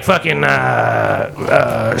gonna be like fucking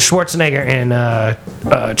Schwarzenegger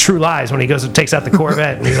in True Lies when he goes and takes out the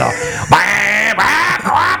Corvette and he's all.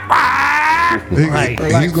 Like,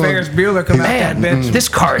 Like Ferris Bueller come out that man, bitch. this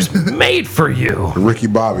car is made for you. Ricky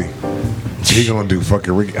Bobby. He gonna do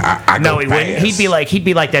fucking Ricky. I No, go he wouldn't. fast. He'd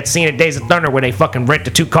be like that scene at Days of Thunder where they fucking rent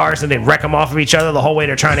the two cars and then wreck them off of each other the whole way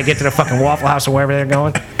they're trying to get to the fucking Waffle House or wherever they're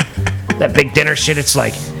going. That big dinner shit. It's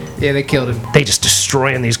like Yeah, they killed him. they just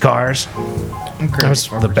destroying these cars. That was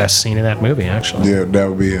the best scene in that movie, actually. Yeah, that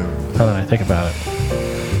would be him. Now that I think about it.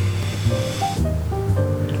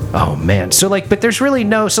 Oh man, so like, but there's really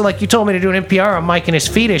no. So like, you told me to do an NPR on Mike and his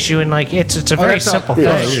feet issue, and like, it's a very that's not- simple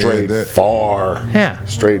Yeah, thing. straight that- far. Yeah.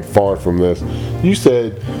 Straight far from this. You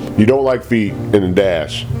said you don't like feet in a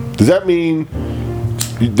dash. Does that mean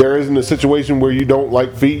there isn't a situation where you don't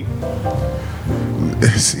like feet?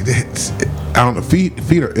 See, I don't know. Feet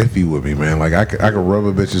are iffy with me, man. Like I could rub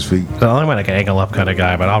a bitch's feet. So I'm like an ankle up kind of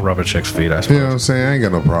guy, but I'll rub a chick's feet. I You suppose. know what I'm saying? I ain't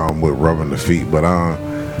got no problem with rubbing the feet, but I don't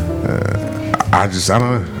know. I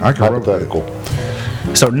can rub it.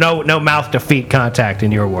 Hypothetical. So no mouth to feet contact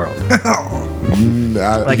in your world.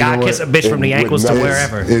 Like I kiss a bitch from the ankles to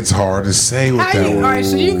wherever. It's hard to say with How you, all that. right,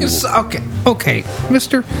 so you can. Okay,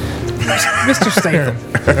 Mr. Statham.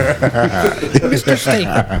 Mr.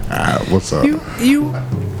 Statham. What's up?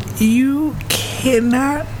 You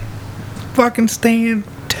cannot fucking stand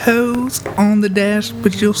toes on the dash,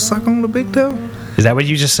 but you'll suck on the big toe. Is that what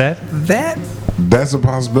you just said? That's a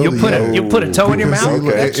possibility. You put a toe in your Because, mouth? see,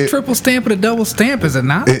 look, That's triple stamp and a double stamp, is it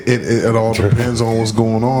not? It all depends on what's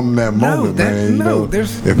going on in that moment, man. You know,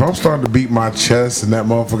 there's- if I'm starting to beat my chest and that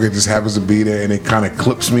motherfucker just happens to be there and it kind of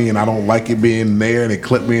clips me and I don't like it being there and it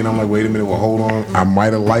clipped me and I'm like, wait a minute, well, hold on, I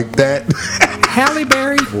might have liked that. Halle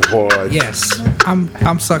Berry? What? Yes.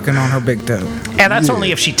 I'm sucking on her big toe. And that's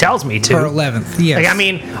only if she tells me to. Her 11th, yes. Like I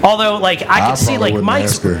mean, although like I can see probably like wouldn't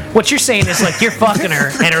Mike's. ask her. What you're saying is like you're fucking her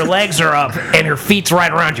and her legs are up and her feet's right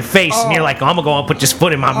around your face and you're like, I'm gonna go and put this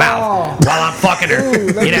foot in my mouth while I'm fucking her.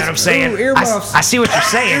 Ooh, You know what I'm saying? earmuffs. I see what you're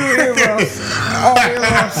saying. Earmuffs. Oh,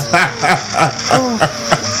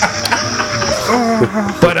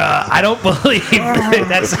 But I don't believe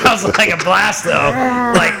that sounds like a blast though.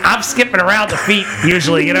 Like I'm skipping around the feet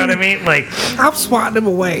usually, you know what I mean? Like I'm swatting him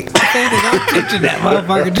away. I'm pitching that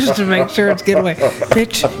motherfucker just to make sure it's get away.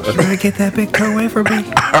 Bitch, you gonna get that big toe away from me?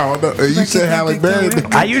 I don't know. You said Halle Berry.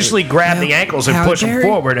 I usually grab the ankles and Halle push them Berry?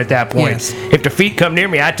 forward at that point. Yes. If the feet come near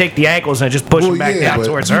me, I take the ankles and I just push them back down but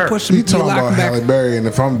towards you her. push You You talking lock about him back. Halle Berry, and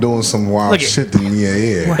if I'm doing some wild Look at- shit, then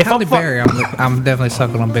yeah. Well, If Halle I'm fu- Berry, I'm definitely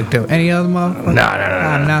sucking on big toe. Any other motherfucker? No.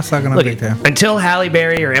 I'm not sucking on Look, big toe. until Halle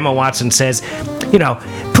Berry or Emma Watson says, you know,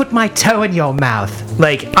 put my toe in your mouth.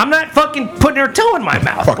 Like, I'm not fucking putting her toe in my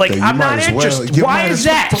mouth. Fuck Like, that, you I'm might not as well. interested. You Why might is as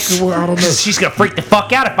that? fucking well, I don't know. She's gonna freak the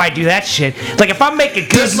fuck out if I do that shit. Like, if I'm making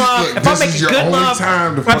good This is- love, look, if I'm this is making your good only love,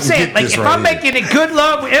 time to I'm fucking saying, get like, this if right I'm here. making a good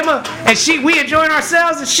love with Emma and we enjoying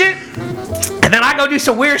ourselves and shit, and then I go do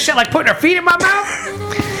some weird shit like putting her feet in my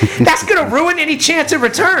mouth. That's gonna ruin any chance of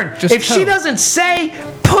return. Just If she toe. doesn't say,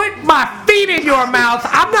 put my feet in your mouth,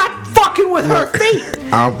 I'm not fucking with her feet.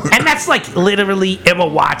 And that's like literally Emma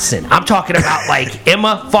Watson. I'm talking about like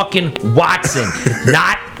Emma fucking Watson,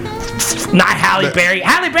 not Halle Berry.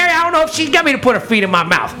 Halle Berry, I don't know if she got me to put her feet in my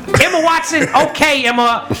mouth. Emma Watson, okay,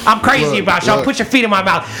 Emma, I'm crazy about you. I'll put your feet in my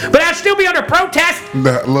mouth. But I'd still be under protest.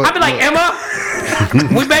 I'd be like, Emma,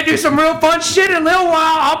 we better do some real fun shit in a little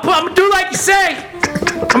while. I'm gonna do like you say.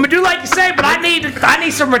 But I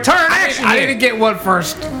need some return action I here. need to get one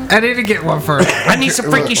first. I need some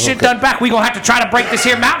freaky shit done back. We gonna have to try to break this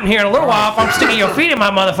here mountain here in a little while if I'm sticking your feet in my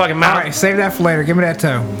motherfucking mouth. All right, save that for later. Give me that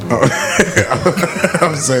toe.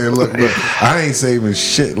 I'm saying, look, I ain't saving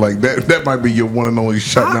shit. Like that. That might be your one and only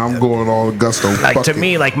shot. Now I'm going all gusto. Like Fuck to it.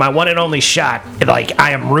 me, like my one and only shot, like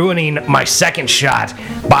I am ruining my second shot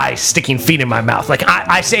by sticking feet in my mouth. Like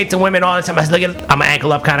I say it to women all the time. I say, look, I'm an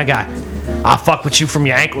ankle up kind of guy. I'll fuck with you from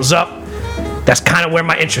your ankles up. That's kind of where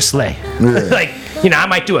my interests lay. Yeah. Like I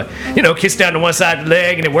might do a, kiss down to one side of the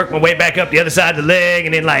leg and then work my way back up the other side of the leg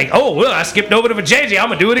and then like, oh, well, I skipped over to vajayjay. I'm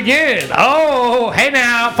going to do it again. Oh, hey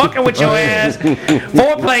now, fucking with your ass.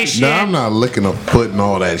 Foreplay shit. No, I'm not licking a foot and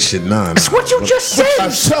all that shit. Nah. That's what you just said.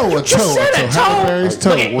 A toe. Halle Berry's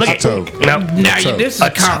toe. What's a toe? No, this is a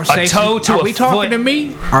conversation. A toe to Are we talking to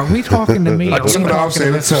me? Are we talking to me? Are we talking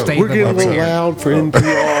to Mr. We're getting a Stapleton little here? loud for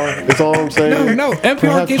NPR. That's all I'm saying. No,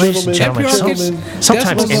 NPR gets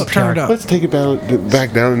sometimes decibels turned up. Let's take it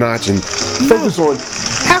back down a notch and focus on.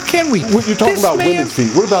 How can we? You're talking about women's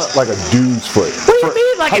feet. What about like a dude's foot? What do you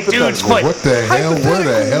mean like a dude's foot? What the hell? Where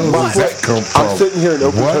the hell does that come from? I'm sitting here in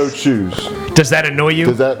open-toed shoes. Does that annoy you?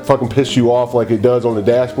 Does that fucking piss you off like it does on the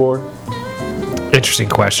dashboard? Interesting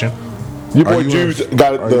question. Your boy Jude's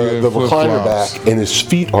got the recliner back, and his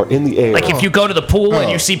feet are in the air. Like if you go to the pool and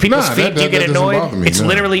you see people's feet, do you get annoyed? It's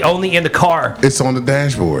literally only in the car. It's on the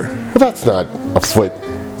dashboard. Well, that's not a foot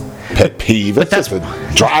pet peeve. That's just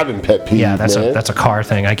a driving pet peeve. Yeah, that's man. a car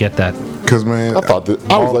thing. I get that. Because man, I thought that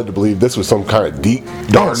I was led to believe this was some kind of deep,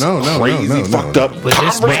 dark, crazy, fucked up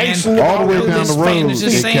conversation. All the way down the road, is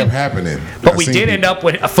just it saying- kept happening. But we did end up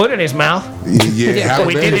with a foot in his mouth. Yeah,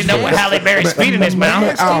 We did end up with Halle Berry's feet in his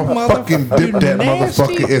mouth. I'll fucking dip that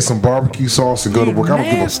motherfucker in some barbecue sauce and go to work. I don't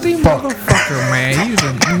Nasty give a fuck. motherfucker, man.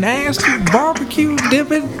 You a nasty barbecue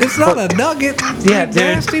dipping. It's not a nugget. Yeah, You dude.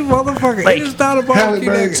 nasty motherfucker. Like, it is not a Halle barbecue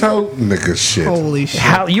Berry nugget. toe, nigga, shit. Holy shit.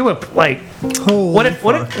 How you would like? Holy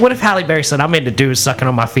What if Halle Berry said, "I'm into dudes sucking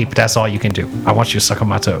on my feet, but that's all you can do. I want you to suck on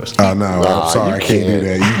my toes." Oh no, I'm sorry, you I can't do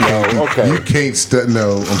that. You can't. okay. You can't.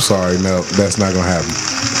 No, I'm sorry. No, that's not gonna happen.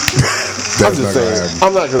 I'm That's just not gonna saying. happen.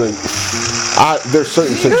 I'm not gonna. There's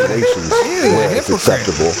certain situations where it's hypocrite.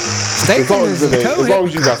 acceptable. As Stapleton long is as, a as long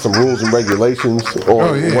as you got some rules and regulations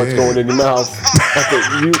on what's going in your mouth, I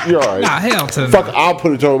think you're all right. Nah, hell to Fuck, I'll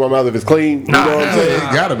put a toe in my mouth if it's clean. You know what I'm saying?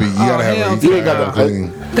 You gotta be. You gotta hell have. to You ain't got gotta that. clean.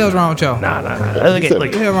 What the hell's wrong with y'all? Nah. Look,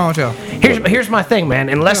 What the hell wrong with y'all? here's my thing, man.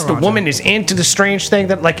 Unless the woman is into the strange thing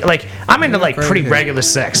that like I'm into like pretty crazy. regular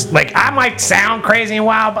sex. Like I might sound crazy and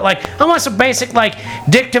wild, but like I want some basic like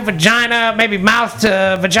dick to vagina, maybe mouth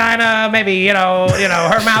to vagina, maybe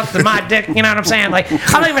her mouth to my dick. You know what I'm saying? Like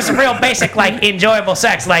I'm looking for some real basic like enjoyable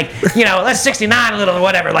sex. Like let's 69 a little or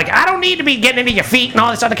whatever. Like I don't need to be getting into your feet and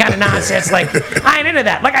all this other kind of nonsense. Like I ain't into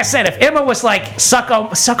that. Like I said, if Emma was like suck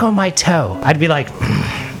on my toe, I'd be like.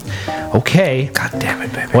 Okay. God damn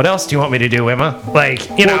it, baby. What else do you want me to do, Emma? Like,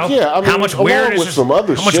 how much weirder is this? Some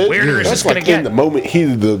other how much shit, weirder is that's this gonna like get? in the moment,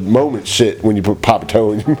 heat of the moment shit when you pop a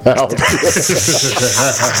toe in your mouth.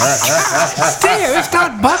 Damn, it's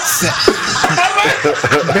not butt sex.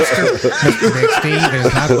 Mr. Big Steve,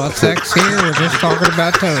 it's not butt sex here. We're just talking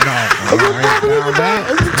about toe. No. All right, now that.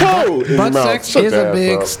 Toe in your Butt mouth. sex Shut is the a ass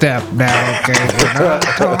big up. step now, okay? We're not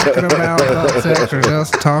talking about butt sex. We're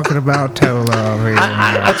just talking about toe love here.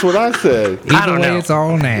 That's what I said. I don't Either way, know. it's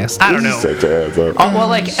all nasty. I don't know. Shut your ass up. Oh, well,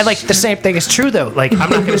 like the same thing is true though. Like I'm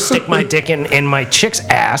not gonna stick my dick in my chick's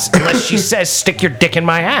ass unless she says stick your dick in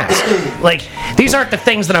my ass. Like these aren't the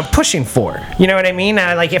things that I'm pushing for. You know what I mean?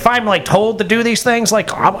 Like if I'm like told to do these things,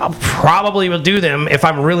 like I'll probably will do them if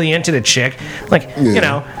I'm really into the chick. Like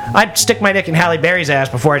I'd stick my dick in Halle Berry's ass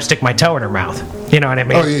before I'd stick my toe in her mouth. You know what I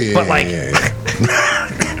mean? Oh yeah. But like.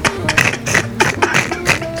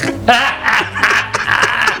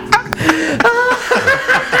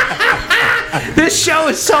 This show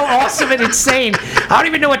is so awesome and insane. I don't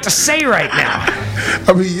even know what to say right now.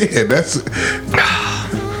 I mean, yeah, that's.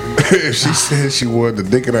 If she said she wanted the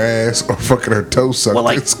dick in her ass or fucking her toe sucked, Well,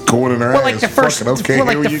 like- it's going in her Well, ass. like the first, Fucking, okay, well,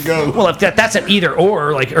 like here the, you go. Well, if that's an either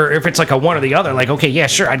or, like, or if it's like a one or the other, like, okay, yeah,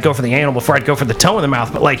 sure, I'd go for the anal before I'd go for the toe in the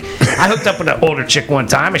mouth. But like, I hooked up with an older chick one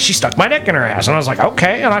time, and she stuck my dick in her ass, and I was like,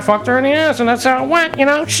 okay, and I fucked her in the ass, and that's how it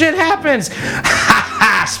went. Shit happens. Ha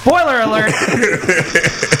ha! Spoiler alert.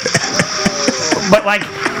 But like.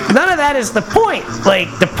 None of that is the point. Like,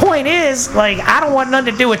 the point is, like, I don't want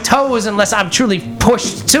nothing to do with toes unless I'm truly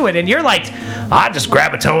pushed to it. And you're like, I just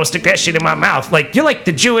grab a toe and stick that shit in my mouth. Like, you're like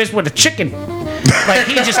the Jew is with a chicken. Like,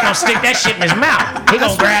 he's just gonna stick that shit in his mouth. He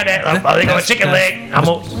gonna grab that, they go a chicken leg. I'm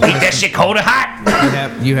gonna eat that shit cold or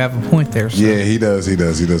hot. You have a point there, sir. Yeah, he does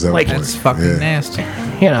have Like, a point. That's fucking nasty.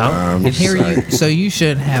 And And so you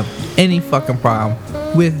shouldn't have any fucking problem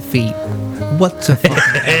with feet. What the fuck?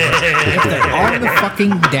 If they're on the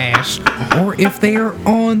fucking dash, or if they are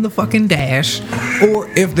on the fucking dash, or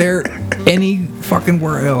if they're any fucking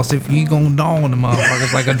where else, if you gonna gnaw on the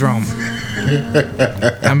motherfuckers like a drum.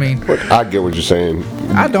 I mean, I get what you're saying.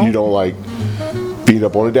 I don't. You don't like feet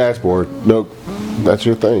up on the dashboard. Nope. That's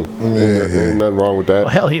your thing. Ain't nothing wrong with that. Well,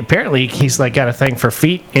 hell, he's like got a thing for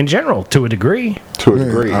feet in general to a degree. To a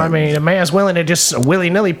degree. I mean, a man's willing to just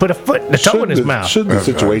willy-nilly put a foot and a toe in his mouth. Should the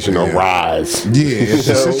situation arise? Yeah, if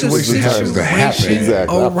the situation happens to happen.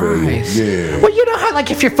 Exactly. Arise. Yeah. Well, you know how,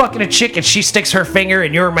 like, if you're fucking a chick and she sticks her finger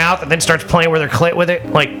in your mouth and then starts playing with her clit with it,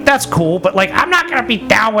 like, that's cool. But, like, I'm not gonna be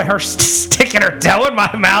down with her sticking her toe in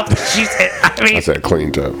my mouth. I said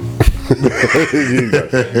clean toe. Now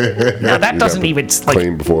that doesn't even like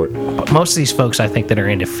clean before it. Most of these folks I think that are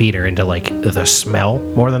into feet are into like the smell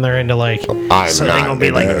more than they're into like. I'm so not. They're gonna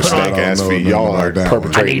be like, put on, ass feet. Y'all are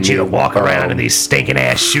perpetrating. I need you to walk around in these stinking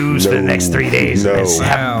ass shoes for the next 3 days. No. And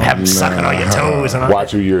have them sucking on your toes. And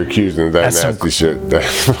watch who you're accusing of that nasty shit.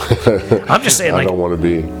 I'm just saying, like, I don't want to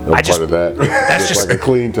be part of that. That's just like a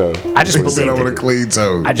clean toe. I just believe I want a clean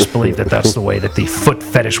toe. I just believe that that's the way that the foot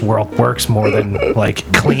fetish world works more than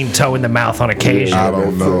like clean toe in the mouth on occasion. I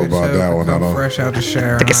don't know about that one. I don't. Fresh out the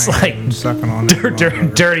shower. I think it's like sucking on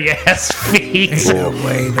dirty ass feet. No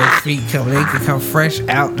way, those feet come. They can come fresh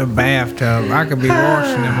out the bathtub. I could be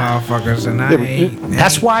washing them motherfuckers, and I ain't.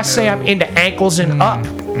 That's why I say I'm into ankles and up.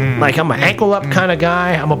 Like I'm an ankle up kind of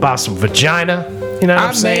guy. I'm about some vagina. You know what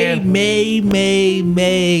I'm saying? May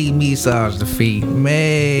massage the feet.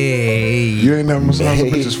 You ain't never massaged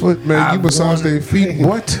a bitch's foot, man. You massage their feet.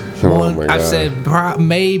 What? Oh my God. I said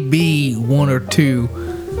maybe 1 or 2,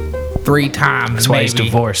 3 times. That's why he's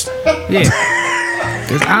divorced. Yeah.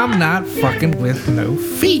 Because I'm not fucking with no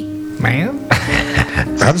feet, man.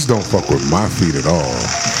 I just don't fuck with my feet at all.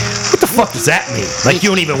 What the fuck does that mean? Like you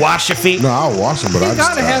don't even wash your feet? No, I'll wash them, but I You just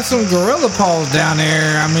gotta have some gorilla paws down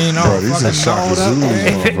there. I mean, bro, these are shock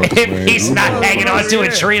If he's not hanging onto a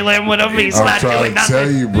tree limb with him, he's I'm not doing trying to tell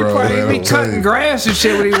nothing. you, bro. He'd be cutting grass and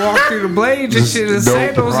shit when he walked through the blades and shit and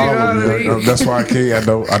sandals. You know what I mean? That's why I can't.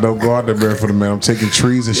 I don't go out there barefoot, man. I'm taking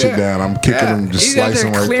trees and shit down. I'm kicking them, just He's out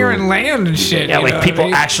slicing there right clearing through. land and shit. Yeah, you like know people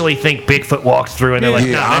what I mean? actually think Bigfoot walked through and they're like,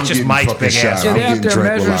 Yeah, no, I'm that's just getting Mike's fucking big ass. shot. Yeah, I'm they out getting there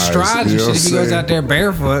measuring tranquilized, strides you and know shit if he what I'm goes out there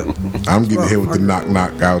barefoot. I'm getting hit with the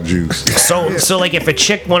knock out juice. So like if a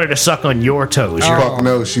chick wanted to suck on your toes, you're Fuck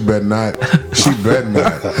no, she better not. She better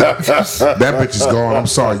not. That bitch is gone. I'm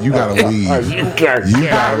sorry. You gotta leave. You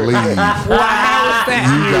gotta leave. Wow, that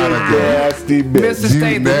You gotta go. Nasty bitch. Mr.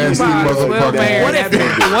 Statham, you nasty might as well motherfucker. bury What if?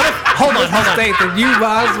 that. Hold on. Statham, you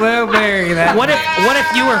might as well bury that. What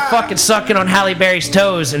if you were fucking sucking on Halle Berry's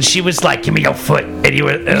toes and she was like, "Give me your foot," and you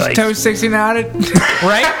were like, Toes 69'd?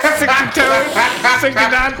 right? 60 toes?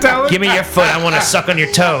 69 toes? Give me your foot. I want to suck on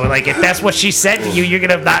your toe. Like if that's what she said to you, you're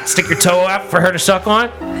gonna not stick your toe out for her to suck on.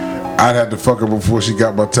 I'd have to fuck her before she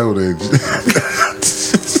got my toe there.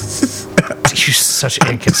 You such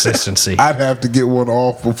inconsistency. I'd have to get one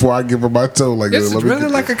off before I give her my toe. Like This is let me really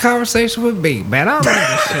get- like a conversation with me, man. I don't know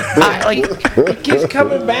this shit. It keeps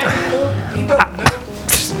coming back.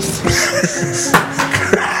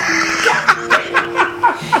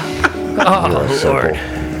 Oh Lord,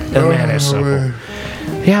 that man is simple.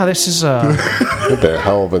 Yeah, this is What the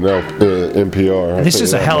hell of an NPR. this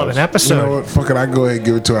is a hell of an You know episode. what? Fuck it. I go ahead and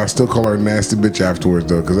give it to her. I still call her a nasty bitch afterwards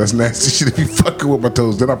though, because that's nasty shit. If you fucking with my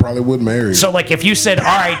toes, then I probably would marry her. So like if you said, "All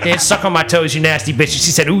right, then suck on my toes, you nasty bitch," and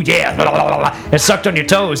she said, "Ooh yeah," blah, blah, blah, blah, and sucked on your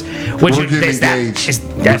toes, would We're you? getting Is that, engaged.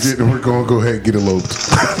 that's, We're gonna go ahead and get eloped.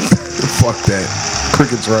 Fuck that.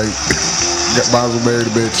 Cricket's right. Might as well marry the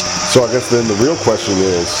bitch. So I guess then the real question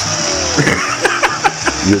is,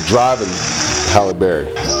 you're driving Halle Berry,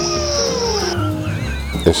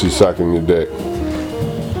 and she's sucking your dick,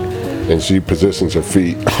 and she positions her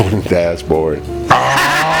feet on the dashboard.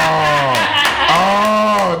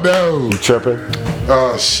 Oh no. You tripping?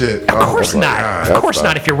 Oh shit. Of course not. Of course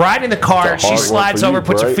not. If you're riding in the car and It's a she hard one slides for you, over,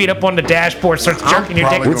 puts her right? feet up on the dashboard, starts jerking your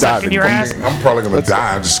dick probably and sucking your ass. I'm probably gonna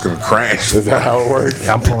die. I'm just gonna crash. Is that how it works?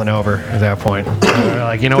 I'm pulling over at that point.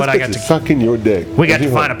 Like, you know what? I got Bitch to. is sucking your dick. We got to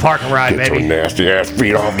find a park and ride, Get your baby. nasty ass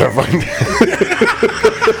feet off that fucking.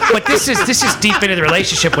 But this is deep into the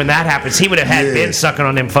relationship when that happens. He would have had Ben sucking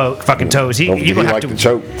on them fucking toes. Don't You gonna have like to to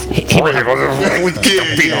choke. He would have Get your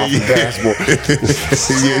feet off the dashboard.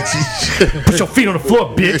 put your feet on the floor,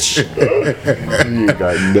 bitch. You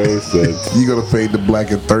got no sense. You gonna fade to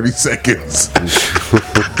black in 30 seconds.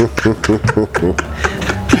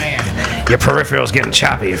 Your peripheral's getting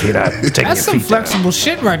choppy if you're not taking That's your some feet down. flexible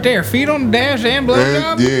shit right there. Feet on the dash and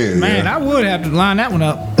blowjob. Yeah, Man, yeah. I would have to line that one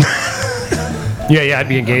up. Yeah, I'd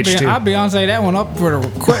be engaged too. I'll Beyonce that one up for the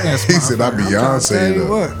quickness. He said, "I Beyonce Tell you that."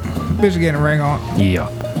 what, bitch getting a ring on. Yeah.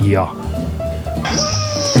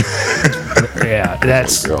 Yeah,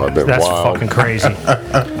 that's God, that's wild. fucking crazy.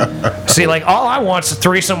 See, like, all I want is a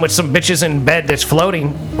threesome with some bitches in bed that's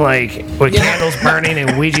floating, like, with candles burning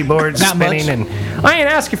and Ouija boards Not spinning, much. and I ain't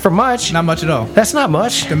asking for much. Not much at all. That's not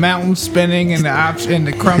much. The mountains spinning and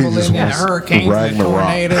the crumbling and the hurricanes and the Ragnarok.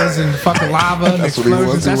 tornadoes and fucking lava and That's what he explosions.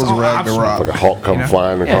 wants. He That's was all Ragnarok. Like optional. a Hulk come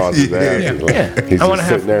flying across his ass. Yeah. He's I want just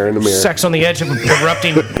to sitting there in the have mirror. sex on the edge of an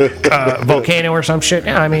erupting volcano or some shit.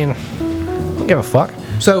 Yeah, I mean, I don't give a fuck.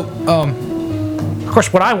 So, Of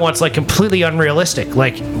course, what I want's like completely unrealistic.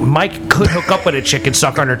 Like, Mike could hook up with a chick and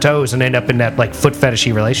suck on her toes and end up in that like foot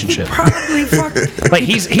fetishy relationship. probably fuck. Like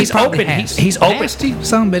he's probably open. has. He's open. Nasty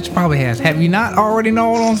son bitch probably has. Have you not already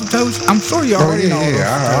gnawed on some toes? I'm sure you Oh already gnawed on some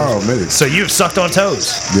yeah, I'll admit it. So you've sucked on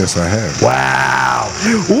toes. Yes, I have. Wow.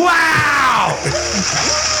 Wow.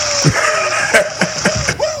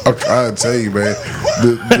 I'm trying to tell you, man.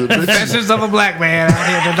 The bitches, Confessions of a Black Man out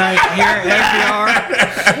here tonight here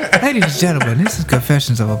at FBR. Ladies and gentlemen, this is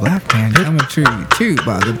Confessions of a Black Man coming to you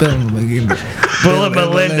by the Bill and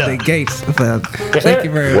Melinda Gates. Thank you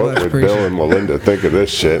very What much. would Bill and Melinda think of this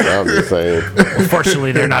shit? I'm just saying.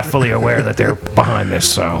 Unfortunately, they're not fully aware that they're behind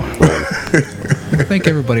this. So Thank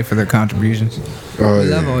everybody for their contributions. Oh, We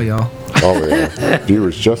yeah. love all y'all. Oh yeah,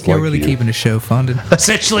 viewers just You're like really you. keeping the show funded.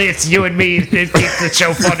 essentially, it's you and me that keep the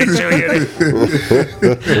show funded to you.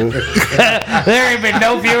 There ain't been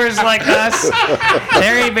no viewers like us.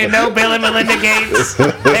 There ain't been no Bill and Melinda Gates.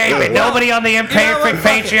 There ain't been nobody on the Imperfect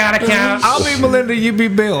Patreon account. I'll be Melinda, you be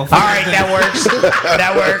Bill. All right, that works.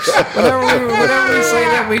 That works. Whenever we say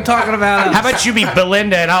that, we talking about us. How about you be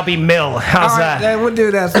Belinda and I'll be Mill? How's All right, that? we'll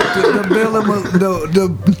do that. The Bill and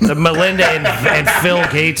The Melinda and Phil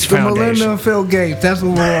Gates the Melinda Foundation. and Phil Gates. That's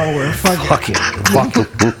what we're all with. Fuck it. Fuck it.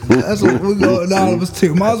 That's what we're going all of us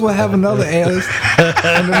too. Might as well have another alias.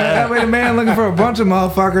 And that way the man looking for a bunch of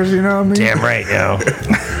motherfuckers, you know what I mean? Damn right, yo.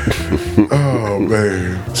 Oh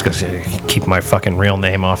man. Just gonna keep my fucking real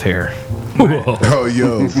name off here. Oh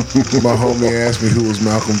yo, my homie asked me who was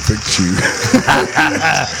Malcolm Fitzhugh.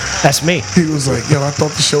 That's me. He was like, "Yo, I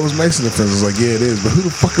thought the show was Mason and Friends." I was like, "Yeah, it is, but who the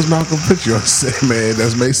fuck is Malcolm Fitzhugh?" I said, "Man,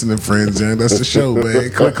 that's Mason and Friends, man. That's the show, man.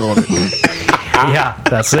 Click on it." Yeah,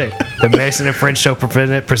 that's it. The Mason and Friends show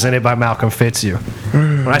presented by Malcolm Fitzhugh.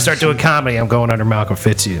 When I start doing comedy, I'm going under Malcolm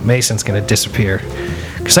Fitzhugh. Mason's gonna disappear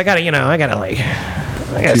because I gotta Keep take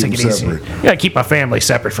it them easy. separate. I gotta keep my family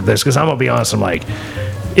separate from this because I'm gonna be honest. I'm like,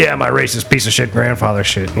 yeah, my racist piece of shit grandfather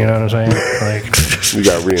shit. You know what I'm saying? Like, You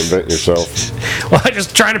got to reinvent yourself. well, I'm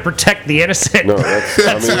just trying to protect the innocent. No, that's.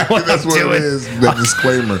 I mean, That's what doing. it is. That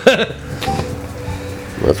disclaimer.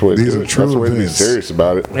 that's what. These are true That's what. Be events. serious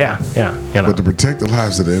about it. Yeah, you know. But to protect the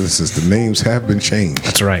lives of the innocents, the names have been changed.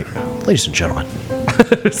 That's right, ladies and gentlemen.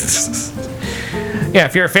 Yeah,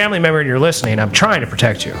 if you're a family member and you're listening, I'm trying to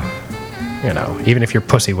protect you. You know, even if you're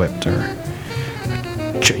pussy whipped or,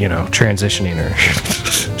 transitioning or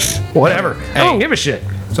whatever. I don't give a shit.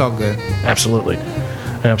 It's all good. Absolutely.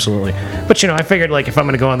 But, I figured, like, if I'm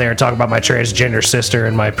going to go on there and talk about my transgender sister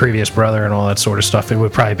and my previous brother and all that sort of stuff, it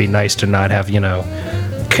would probably be nice to not have,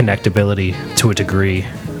 connectability to a degree,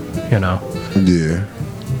 Yeah.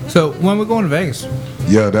 So when we're going to Vegas,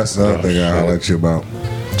 Yeah, that's another thing I'll let you about.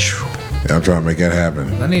 Yeah, I'm trying to make that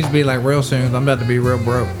happen. that needs to be like real soon. 'Cause I'm about to be real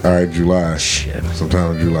broke. All right, July. Shit.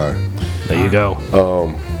 Sometime in July. There you go.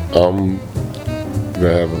 I'm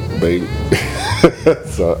gonna have a baby.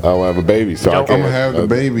 So I'll have a baby. So I I'm can't, gonna have the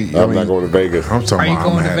baby. I'm not going to Vegas. I'm talking Are you about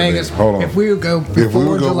I'm going to gonna have Vegas? a baby. Hold on. If we would go before If we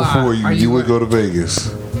would go July, before you, are you would go to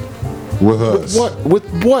Vegas with us. What? With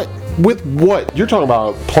what? With what? You're talking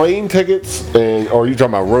about plane tickets, or are you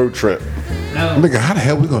talking about road trip? No. Nigga, how the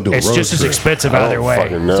hell we gonna do a It's road just as trip? expensive I either don't way.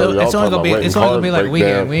 fucking know. So Y'all it's only talking gonna be about it's only gonna letting be like a cars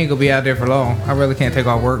weekend. break We ain't gonna be out there for long. I really can't take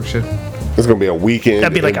off work and shit. down. It's gonna be a weekend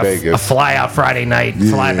That'd be like in a Vegas. fly out Friday night,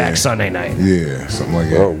 fly Yeah. back Sunday night. Yeah, something like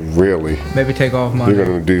that. Oh, really? Maybe take off Monday. You're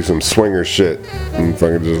gonna do some swinger shit and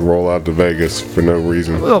fucking just roll out to Vegas for no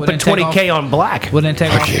reason. We'll then put take 20K on black. Well, then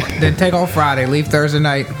take off Friday. Leave Thursday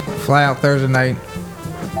night. Fly out Thursday night.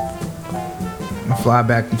 And fly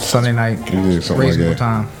back Sunday night. Yeah, something like Reasonable that.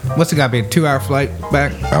 time. What's it got to be? A 2-hour flight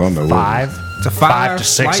back? I don't know. It's a 5 to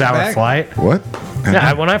 6 flight hour back? flight. What?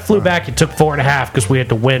 Yeah, when I flew back, it took 4.5 because we had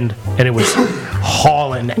the wind and it was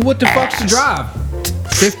hauling. What the fuck's the ass. drive?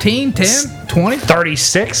 15, 10, 20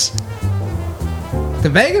 36? to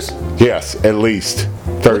Vegas? Yes, at least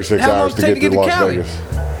 36 How long hours does it to take get to to Las Cali? Vegas.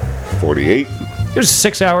 48. It was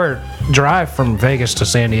a 6-hour drive from Vegas to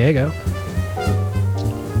San Diego.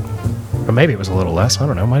 Or maybe it was a little less. I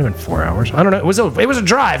don't know. It might have been 4 hours. I don't know. It was a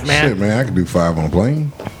drive, man. Shit, man, I could do 5 on a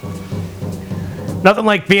plane. Nothing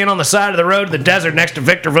like being on the side of the road in the desert next to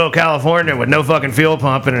Victorville, California with no fucking fuel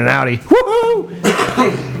pump and an Audi. Woohoo!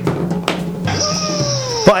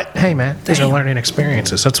 But hey, man, these are learning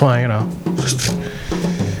experiences. That's why,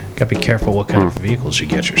 gotta be careful what kind of vehicles you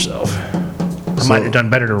get yourself. I might have done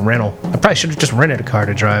better to rental. I probably should have just rented a car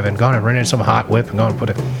to drive in, gone and rented some hot whip and gone and put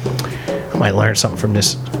it. I might learn something from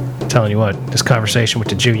this. I'm telling you what, this conversation with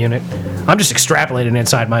the Jew unit. I'm just extrapolating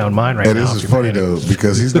inside my own mind right now. And this is funny though,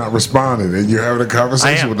 because he's not responding, and you're having a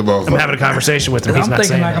conversation with the motherfucker. I'm having a conversation with him. He's I'm not thinking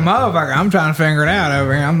saying like that. a motherfucker. I'm trying to figure it out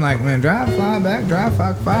over here. I'm like, man, fly back, drive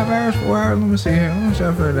 5 hours, 4 hours. Let me see here. Let me try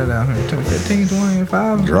to figure that out here. 15,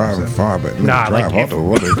 25. Driving far back. Nah, drive like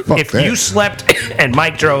what the fuck if that? you slept and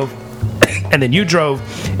Mike drove, and then you drove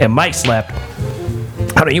and Mike slept,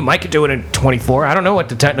 I don't know, you might could do it in 24. I don't know what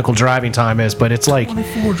the technical driving time is, but it's like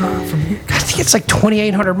 24 drive from here. I think it's like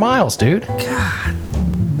 2,800 miles, dude. God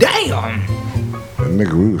damn.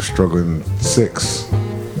 Nigga, we was struggling 6.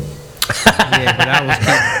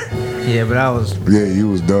 Yeah, but I was. Yeah, you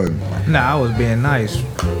was done. Nah, I was being nice.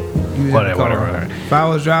 You Whatever. If I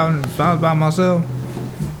was by myself,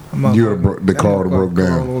 The car would have broke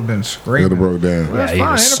down. would have been It would screaming. have broke down. Well, Yeah, that's you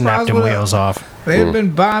fine. just snapped them Enterprise wheels off. They'd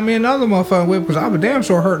been buying me another motherfucking whip because I was damn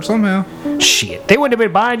sure hurt somehow. Shit, they wouldn't have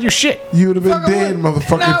been buying you shit. You would have been Fuck, I dead, would-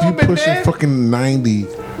 motherfucker, Nah, I if you would've been pushing dead. fucking 90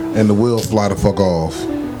 and the wheel fly the fuck off.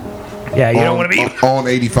 Yeah, you don't want to be. On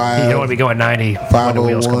 85, You don't want to be going 90 when the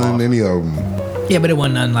wheels come 501, off. any of them. Yeah, but it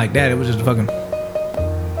wasn't nothing like that. It was just a fucking.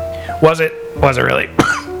 Was it? Was it really?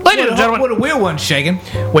 Ladies and Well, gentlemen, the wheel wasn't shaking.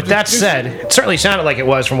 with that said, it certainly sounded like it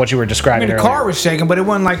was from what you were I describing mean, the earlier. car was shaking, but it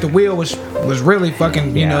wasn't like the wheel was really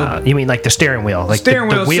fucking, you know. You mean like the steering wheel? Like Steering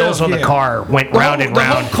the wheel wheels itself, on the yeah. car went The round whole- and the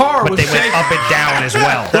whole round, car but was they went shaking. up and down as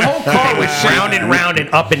well. The whole car They was went shaking. round and round and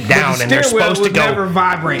up and down, the and they're steering wheel supposed to was go. never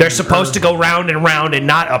vibrating. They're supposed to go round and round and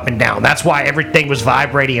not up and down. That's why everything was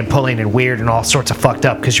vibrating and pulling and weird and all sorts of fucked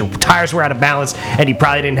up because your tires were out of balance and you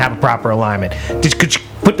probably didn't have a proper alignment. Could you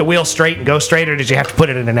put the wheel straight and go straight, or did you have to put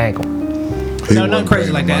it at an angle? No, nothing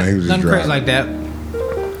crazy like that. Nothing crazy like that.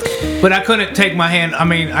 But I couldn't take my hand. I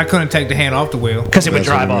mean, I couldn't take the hand off the wheel. Because it would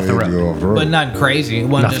drive off the road. But nothing crazy. It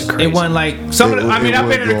wasn't Nothing just. crazy. It wasn't like some. It I mean, would I've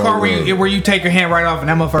been in a go car off where you take your hand right off and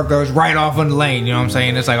that motherfucker goes right off on the lane. You know what I'm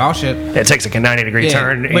saying? It's like, oh shit. It takes like a 90-degree Yeah,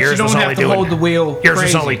 turn. but you Yours don't was have only to doing, hold the wheel Yours was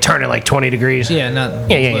crazy. only turning like 20 degrees. Yeah, nothing.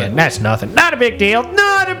 Yeah. That's nothing. Not a big deal.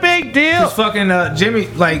 Not a big deal. Cause fucking Jimmy,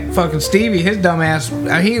 like fucking Stevie, his dumb ass,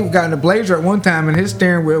 he got in a Blazer at one time and his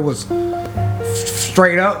steering wheel was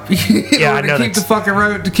straight up. Yeah, I know to keep the fucking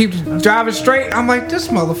road, to keep the driving straight. I'm like, this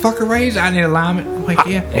motherfucker raised. I need alignment. I'm like,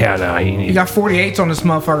 yeah. Yeah, no, you You need got 48s on this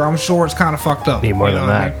motherfucker. I'm sure it's kind of fucked up. more You than know what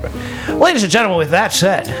I that. mean? Ladies and gentlemen, with that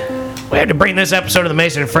said, we had to bring this episode of the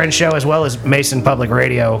Mason and Friends Show, as well as Mason Public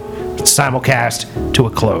Radio simulcast, to a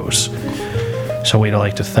close. So we'd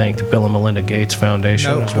like to thank the Bill and Melinda Gates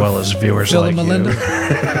Foundation, Nope. as well as viewers Bill like and you.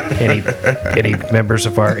 Melinda. any members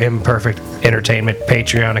of our Imperfect Entertainment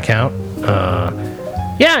Patreon account.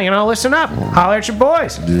 Yeah, listen up. Holler at your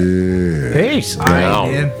boys. Yeah. Peace. All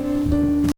right, man.